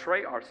we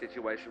portray our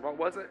situation, what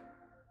was it?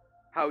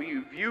 How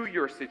you view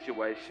your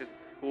situation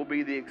will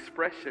be the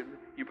expression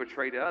you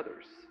portray to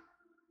others.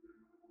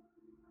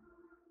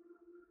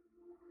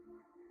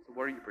 So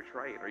what are you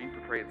portraying? Are you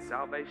portraying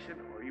salvation,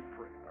 or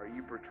are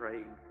you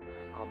portraying,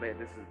 oh man,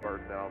 this is a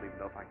burden that I don't even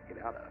know if I can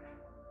get out of?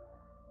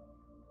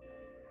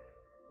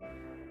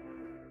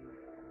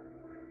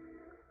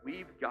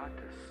 We've got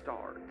to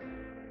start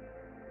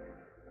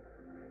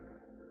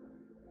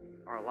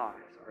our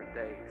lives, our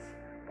days,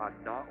 by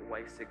not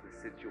wasting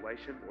the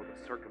situation or the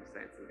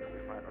circumstances that we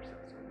find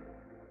ourselves in.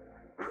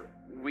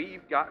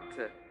 We've got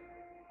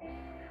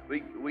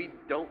We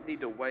don't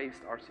need to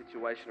waste our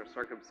situation or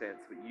circumstance,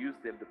 but use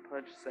them to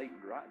punch Satan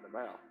right in the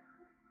mouth.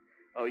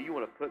 Oh, you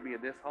want to put me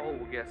in this hole?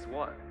 Well, guess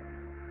what?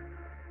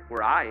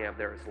 Where I am,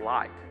 there is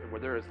light. And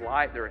where there is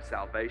light, there is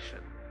salvation.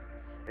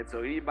 And so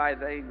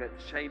anybody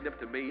that's chained up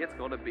to me, it's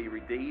going to be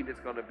redeemed, it's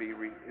going to be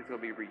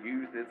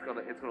reused, and it's going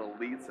to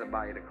lead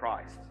somebody to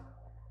Christ.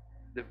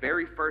 The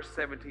very first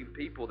 17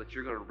 people that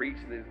you're going to reach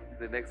in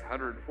the next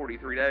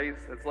 143 days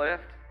that's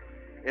left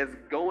is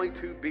going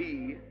to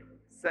be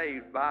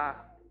saved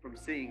from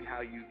seeing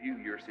how you view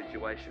your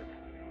situation.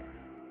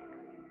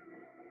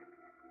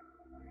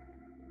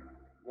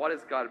 What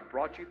has God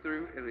brought you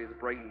through and is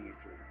bringing you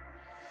through?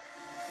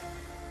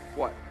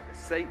 What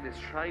Satan is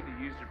trying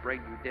to use to bring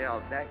you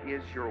down, that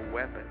is your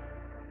weapon.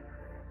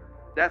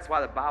 That's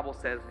why the Bible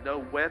says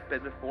no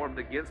weapon formed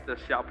against us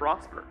shall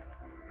prosper.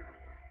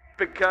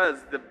 Because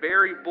the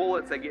very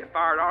bullets that get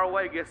fired our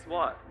way, guess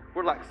what?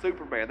 We're like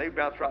Superman. They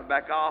bounce right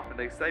back off and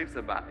they save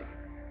somebody.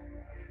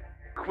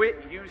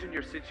 Quit using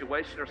your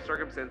situation or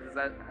circumstances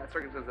as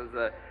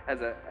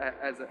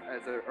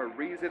a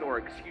reason or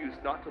excuse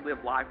not to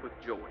live life with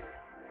joy.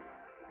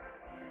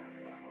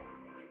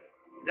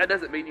 That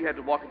doesn't mean you have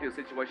to walk into a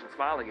situation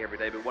smiling every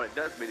day, but what it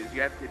does mean is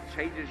it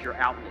changes your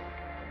outlook.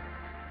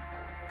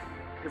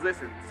 Because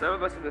listen, some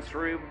of us in this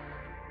room,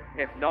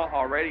 if not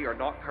already or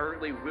not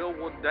currently, will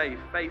one day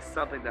face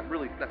something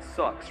that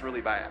sucks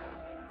really bad.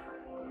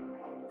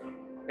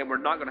 And we're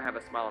not going to have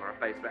a smile on our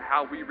face, but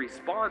how we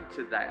respond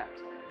to that,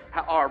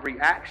 how our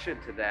reaction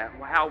to that,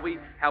 how we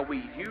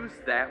use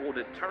that will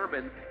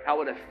determine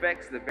how it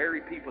affects the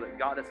very people that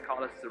God has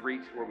called us to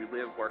reach where we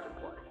live, work, and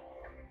play.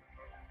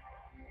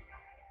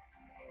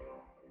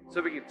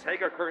 So we can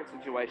take our current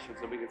situations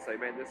and we can say,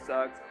 man, this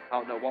sucks. I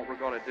don't know what we're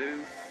going to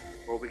do.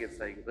 Or we can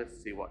say, let's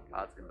see what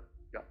God's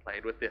got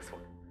planned with this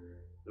one.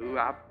 Ooh,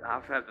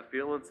 I've had the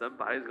feeling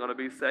somebody's going to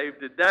be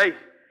saved today.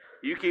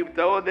 You keep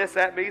throwing this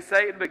at me,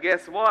 Satan, but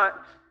guess what?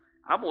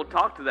 I'm going to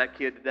talk to that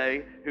kid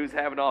today who's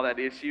having all that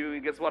issue.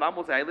 And guess what? I'm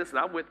going to say, hey, listen,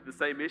 I went through the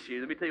same issue.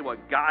 Let me tell you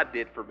what God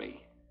did for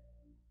me.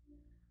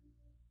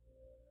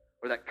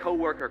 Or that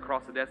coworker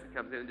across the desk that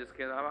comes in and just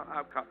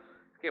I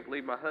can't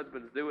believe my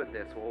husband's doing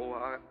this.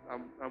 Well,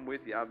 I'm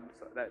with you.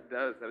 That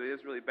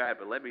is really bad.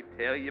 But let me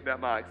tell you about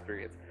my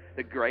experience.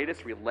 The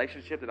greatest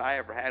relationship that I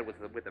ever had was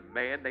with a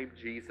man named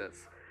Jesus,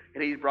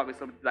 and he brought me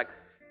some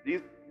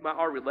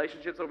our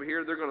relationships over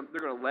here. They're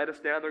gonna let us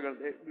down.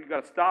 You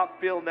got to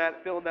stop filling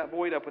that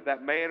void up with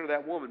that man or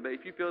that woman. But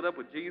if you fill it up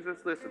with Jesus,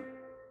 listen,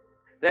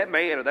 that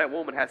man or that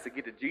woman has to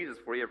get to Jesus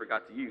before he ever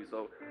got to you.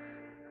 So,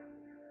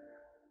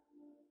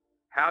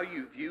 how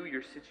you view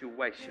your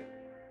situation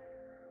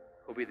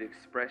will be the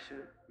expression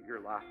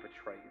your life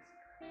betrays.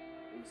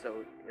 And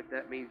so if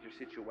that means your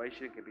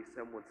situation can be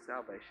someone's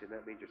salvation,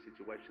 that means your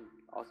situation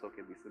also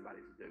can be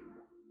somebody's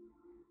doom,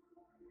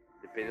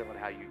 depending on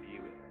how you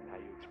view it and how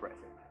you express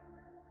it.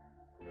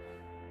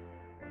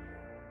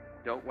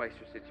 Don't waste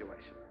your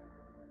situation.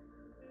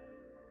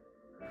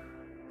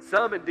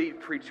 Some indeed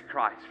preach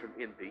Christ from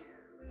envy.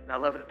 And I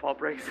love it that Paul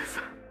brings this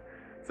up.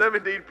 Some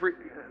indeed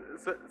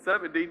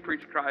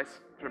preach Christ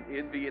from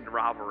envy and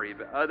rivalry,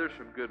 but others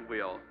from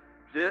goodwill.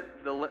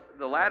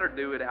 The latter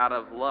do it out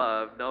of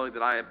love, knowing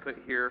that I am put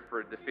here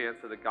for defense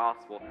of the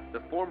gospel.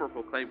 The former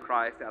proclaim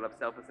Christ out of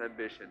selfish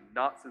ambition,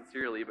 not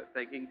sincerely, but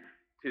thinking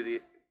to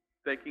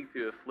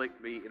afflict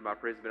me in my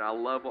imprisonment. I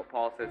love what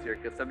Paul says here,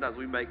 because sometimes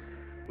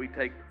we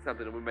take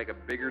something and we make a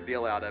bigger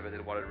deal out of it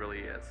than what it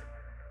really is.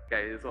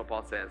 Okay, this is what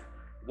Paul says.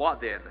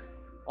 What then?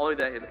 Only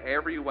that in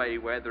every way,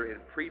 whether in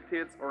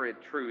pretense or in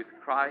truth,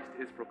 Christ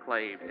is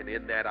proclaimed, and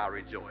in that I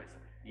rejoice.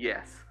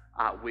 Yes,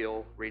 I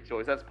will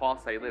rejoice. That's Paul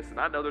saying, listen,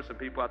 I know there's some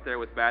people out there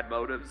with bad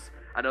motives.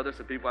 I know there's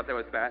some people out there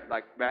with bad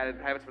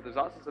habits, but there's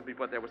also some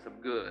people out there with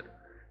some good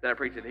that are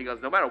preaching. He goes,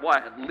 no matter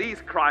what, at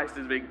least Christ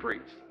is being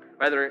preached.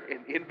 Whether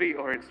in envy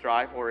or in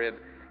strife or in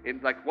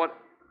like what,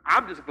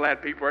 I'm just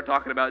glad people are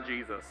talking about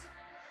Jesus.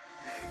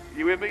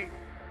 You with me?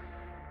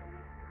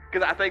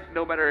 Because I think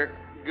no matter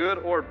good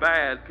or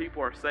bad,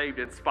 people are saved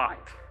in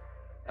spite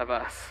of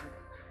us.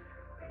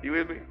 You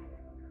with me?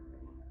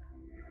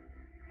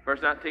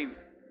 Verse 19.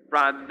 For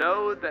I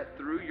know that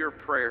through your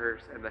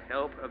prayers and the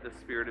help of the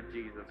Spirit of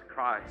Jesus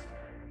Christ,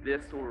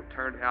 this will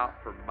turn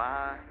out for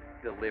my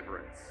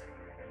deliverance.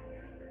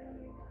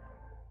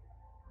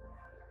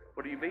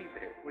 What do you mean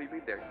there? What do you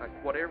mean there?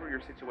 Like whatever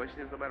your situation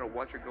is, no matter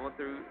what you're going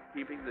through,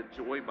 keeping the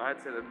joy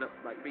mindset of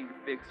like being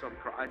fixed on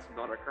Christ and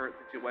not our current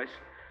situation.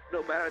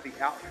 No matter the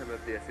outcome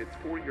of this, it's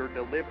for your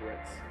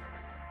deliverance.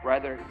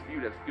 Whether it's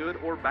viewed as good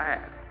or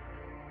bad.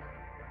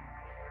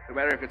 No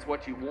matter if it's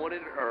what you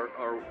wanted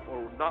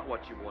or not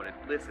what you wanted.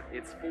 Listen,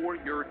 it's for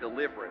your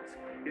deliverance.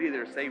 It's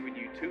either saving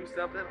you to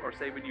something or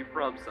saving you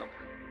from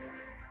something.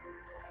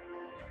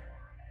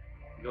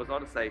 He goes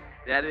on to say,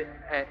 that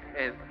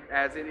and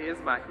as it is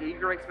my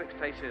eager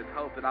expectation and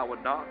hope that I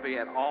will not be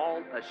at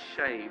all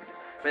ashamed,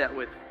 but that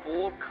with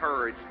full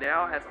courage,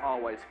 now as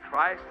always,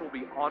 Christ will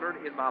be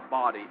honored in my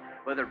body,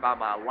 whether by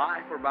my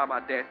life or by my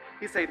death.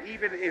 He said,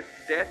 even if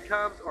death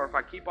comes or if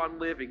I keep on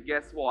living,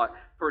 guess what?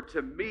 For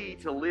to me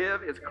to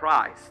live is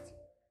Christ,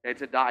 and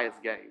to die is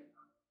gain.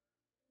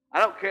 I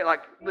don't care.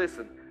 Like,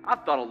 listen,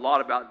 I've thought a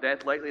lot about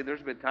death lately, and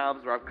there's been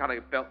times where I've kind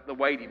of felt the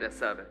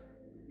weightiness of it.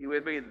 You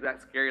with me?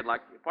 That's scary.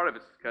 Like, part of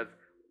it's because,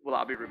 will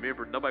I be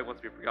remembered? Nobody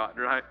wants to be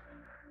forgotten, right?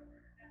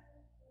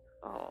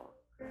 Oh.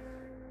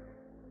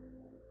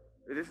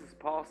 This is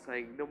Paul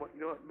saying, you know what,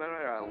 no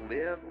matter I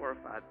live or if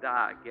I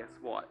die, guess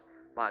what?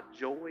 My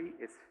joy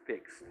is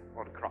fixed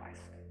on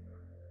Christ.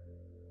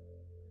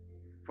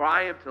 For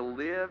I am to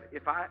live,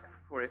 if I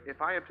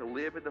am to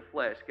live in the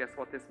flesh, guess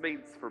what this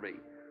means for me?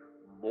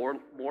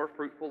 More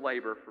fruitful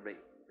labor for me,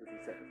 as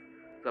he says.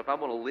 So if I'm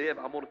going to live,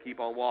 I'm going to keep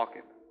on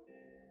walking.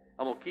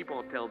 I'm going to keep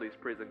on telling these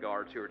prison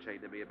guards who are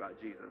chained to me about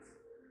Jesus.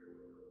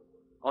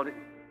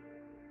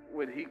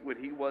 When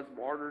he was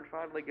martyred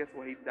finally, guess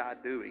what he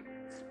died doing?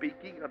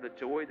 Speaking of the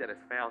joy that is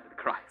found in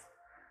Christ.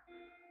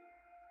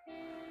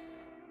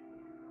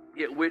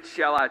 Yet which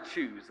shall I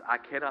choose? I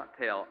cannot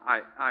tell.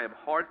 I am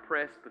hard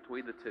pressed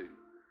between the two.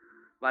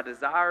 My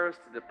desire is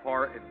to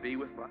depart and be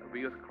with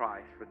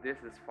Christ, for this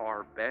is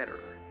far better.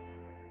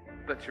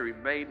 But to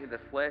remain in the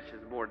flesh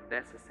is more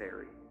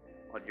necessary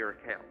on your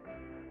account.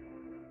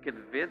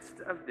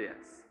 Convinced of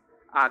this,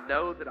 I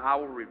know that I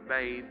will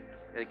remain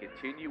and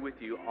continue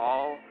with you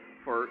all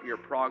for your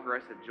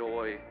progress and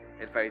joy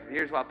and faith. And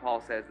here's why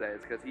Paul says that,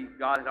 is because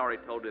God had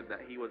already told him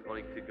that he was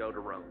going to go to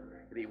Rome,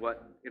 and he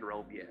wasn't in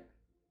Rome yet.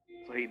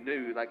 So he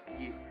knew,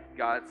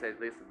 God said,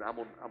 listen, I'm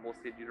going to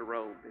send you to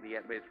Rome, and he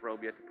hadn't been to Rome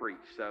yet to preach.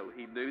 So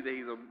he knew that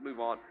he was going to move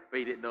on, but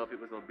he didn't know if it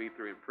was going to be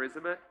through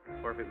imprisonment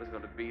or if it was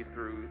going to be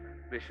through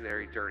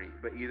missionary journey.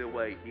 But either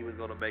way, he was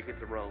going to make it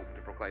to Rome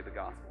to proclaim the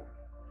gospel.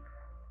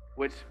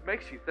 Which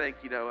makes you think,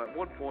 at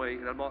one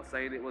point, and I'm not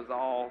saying it was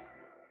all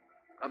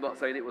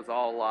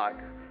like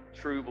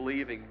true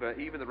believing, but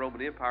even the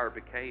Roman Empire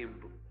became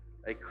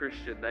a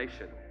Christian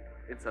nation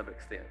in some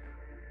extent.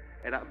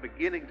 And I'm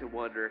beginning to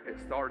wonder if it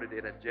started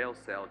in a jail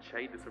cell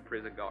chained to some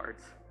prison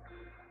guards.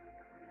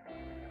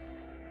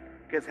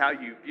 Because how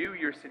you view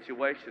your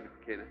situation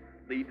can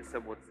lead to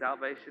someone's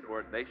salvation or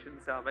a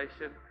nation's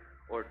salvation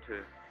or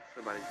to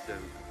somebody's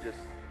doom. Just,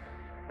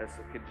 that's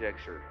a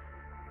conjecture.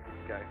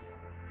 Okay.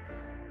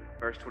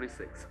 Verse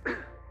 26.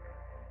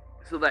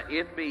 So that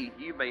in me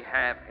you may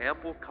have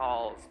ample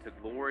cause to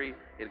glory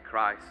in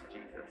Christ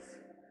Jesus,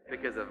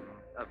 because of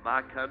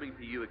my coming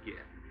to you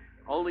again.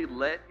 Only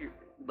let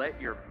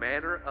your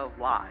manner of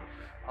life,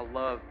 I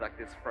love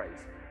this phrase,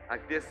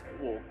 this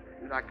will,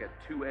 like a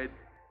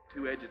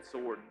two-edged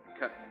sword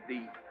cutting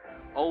deep.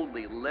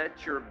 Only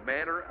let your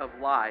manner of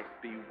life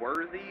be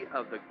worthy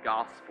of the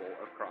gospel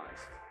of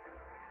Christ.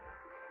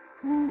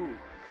 Whew,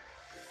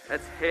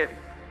 that's heavy.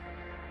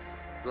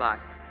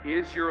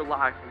 Is your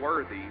life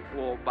worthy?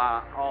 Well,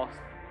 by all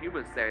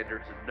human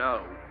standards,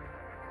 no.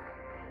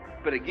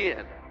 But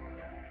again,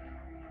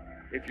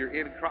 if you're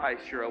in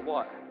Christ, you're a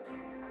what?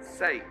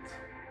 Saint.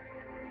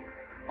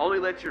 Only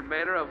let your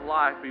manner of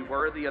life be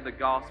worthy of the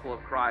gospel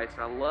of Christ.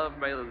 And I love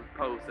Malin's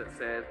post that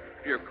says,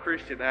 if you're a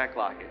Christian, act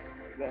like it.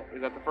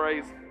 Is that the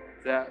phrase?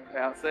 Is that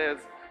how it says?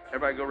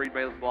 Everybody go read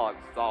Malin's blogs.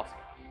 It's awesome.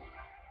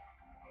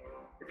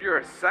 If you're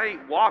a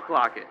saint, walk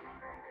like it.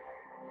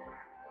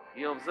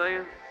 You know what I'm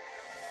saying?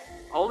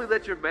 Only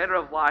let your manner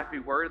of life be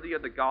worthy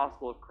of the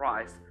gospel of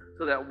Christ,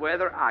 so that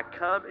whether I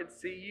come and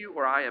see you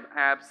or I am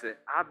absent,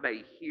 I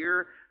may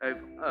hear of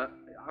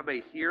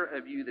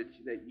you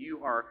that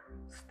you are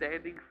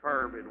standing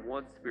firm in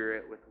one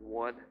spirit with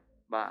one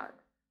mind,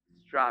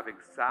 striving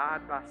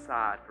side by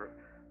side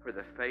for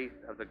the faith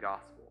of the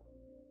gospel,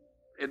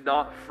 and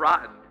not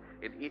frightened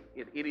in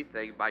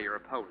anything by your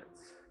opponents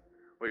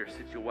or your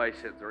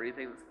situations or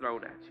anything that's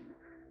thrown at you.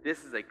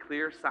 This is a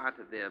clear sign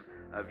to them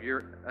of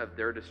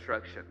their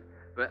destruction,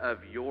 but of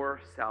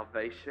your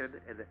salvation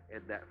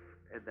and that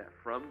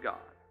from God.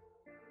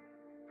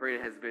 For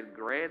it has been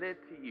granted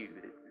to you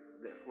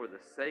that for the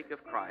sake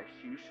of Christ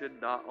you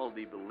should not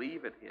only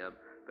believe in him,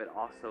 but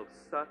also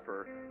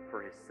suffer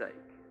for his sake.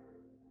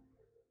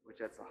 Which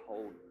that's a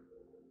whole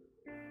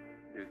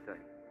new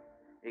thing.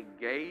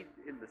 Engaged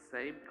in the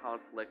same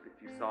conflict that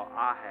you saw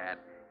I had,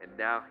 and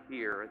now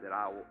hear that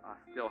I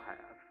still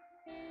have.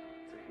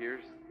 So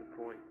here's the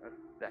point of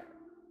that.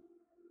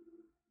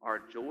 Our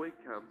joy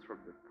comes from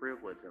the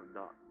privilege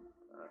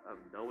of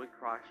knowing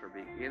Christ or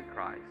being in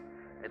Christ,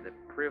 and the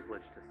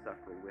privilege to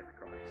suffer with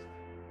Christ.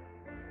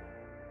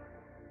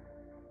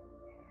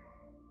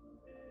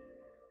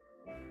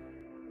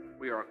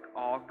 We are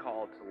all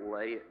called to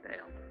lay it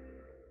down.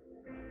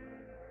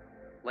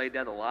 Lay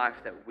down the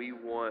life that we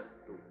want,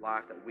 the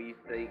life that we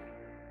think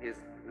is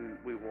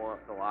we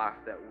want, the life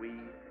that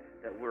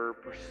we're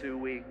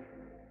pursuing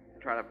to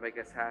try to make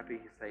us happy.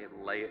 He's saying,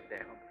 lay it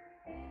down.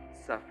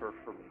 Suffer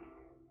for me.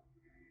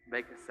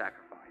 Make a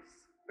sacrifice.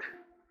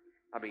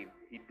 I mean,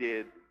 he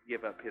did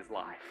give up his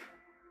life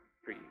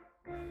for you.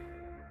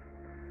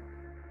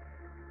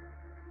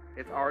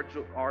 It's our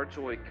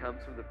joy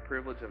comes from the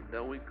privilege of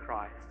knowing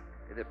Christ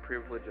and the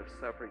privilege of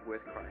suffering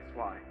with Christ.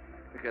 Why?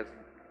 Because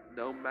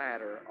no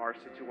matter our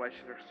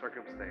situation or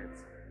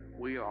circumstance,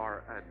 we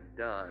are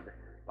undone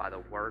by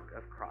the work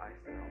of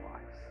Christ in our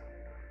lives.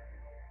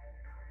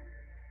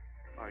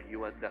 Are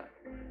you undone?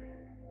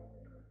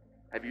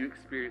 Have you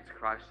experienced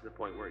Christ to the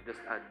point where it just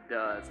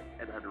undoes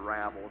and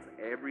unravels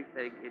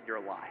everything in your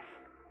life?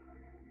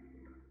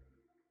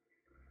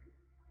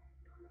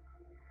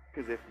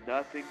 Because if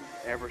nothing's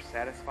ever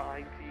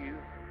satisfying to you,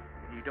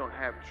 and you don't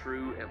have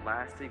true and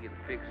lasting and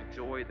fixed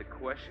joy, the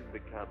question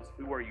becomes,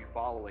 who are you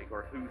following,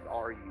 or whose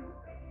are you?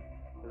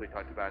 As we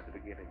talked about at the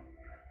beginning.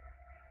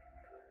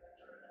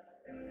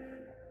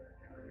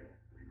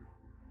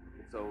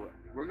 So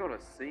we're going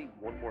to sing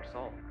one more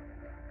song.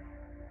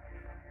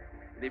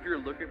 And if you're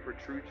looking for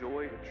true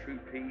joy and true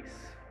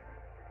peace,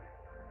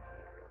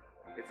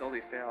 it's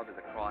only found in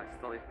the Christ.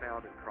 It's only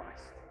found in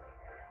Christ.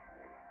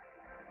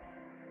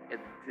 And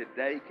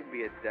today can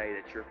be a day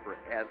that your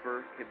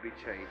forever can be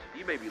changed.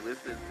 You may be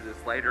listening to this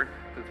later,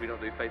 since we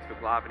don't do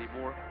Facebook Live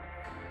anymore.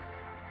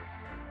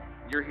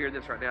 You're hearing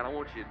this right now, and I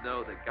want you to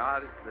know that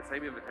God, the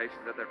same invitation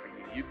is out there for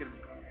you. You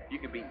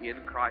can be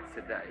in Christ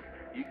today.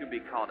 You can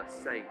be called a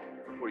saint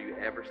before you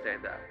ever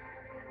stand up.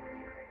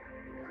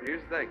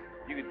 Here's the thing.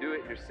 You can do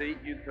it in your seat.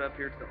 You can come up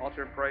here to the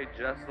altar and pray.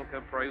 Justin will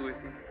come pray with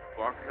you.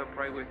 Mark will come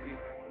pray with you.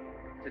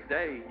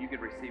 Today, you can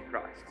receive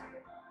Christ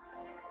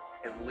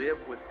and live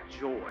with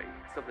joy,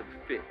 something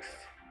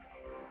fixed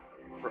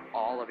for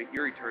all of it.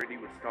 Your eternity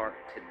would start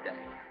today.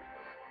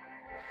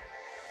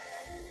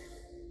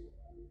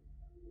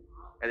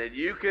 And then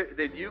you can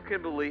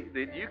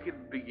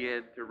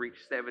begin to reach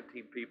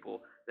 17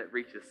 people that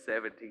reaches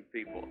 17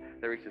 people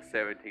that reaches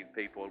 17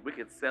 people. And we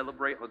can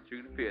celebrate on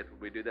June 5th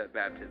when we do that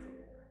baptism.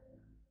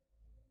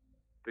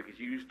 Because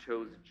you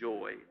chose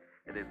joy.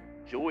 And then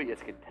joy is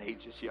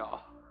contagious,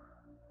 y'all.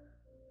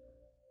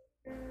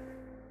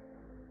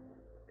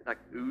 It like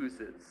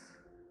oozes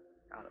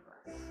out of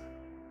us.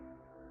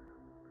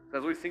 So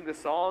as we sing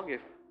this song,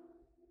 if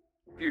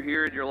you're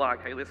here and you're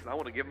like, hey, listen, I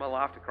want to give my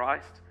life to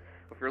Christ.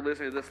 If you're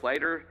listening to this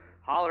later,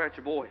 holler at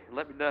your boy and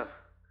let me know.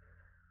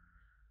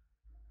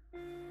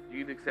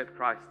 You can accept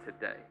Christ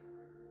today.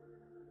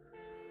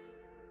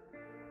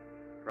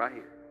 Right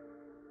here.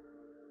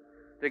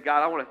 Dear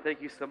God, I want to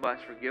thank you so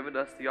much for giving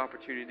us the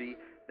opportunity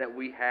that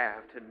we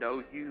have to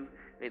know you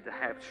and to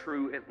have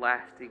true and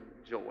lasting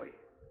joy.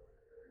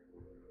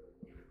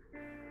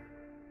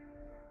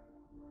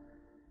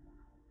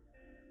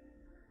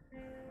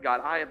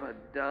 God, I am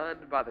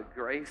undone by the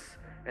grace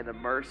and the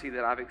mercy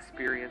that I've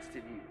experienced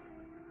in you.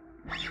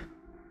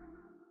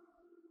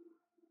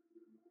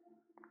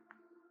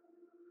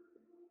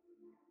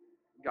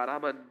 God,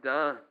 I'm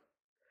undone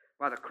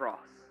by the cross.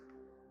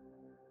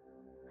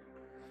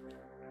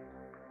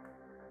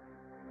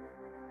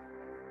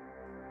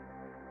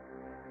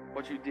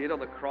 What you did on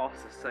the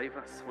cross to save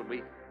us when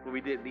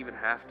we didn't even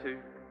have to.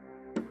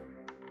 And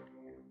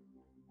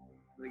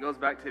it goes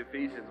back to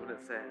Ephesians when it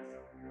says,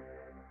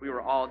 we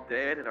were all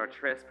dead in our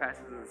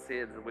trespasses and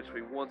sins in which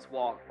we once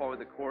walked, following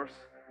the course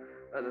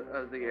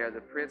of the air, the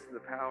prince and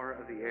the power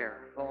of the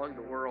air, following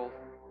the world.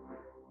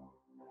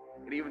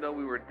 And even though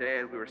we were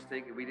dead, we were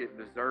thinking we didn't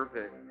deserve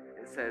it.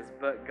 It says,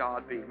 but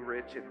God, being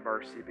rich in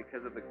mercy,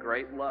 because of the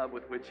great love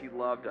with which he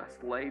loved us,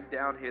 laid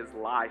down his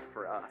life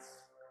for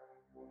us.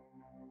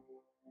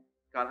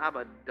 God, I'm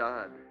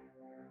undone.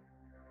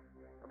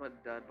 I'm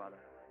undone by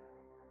that.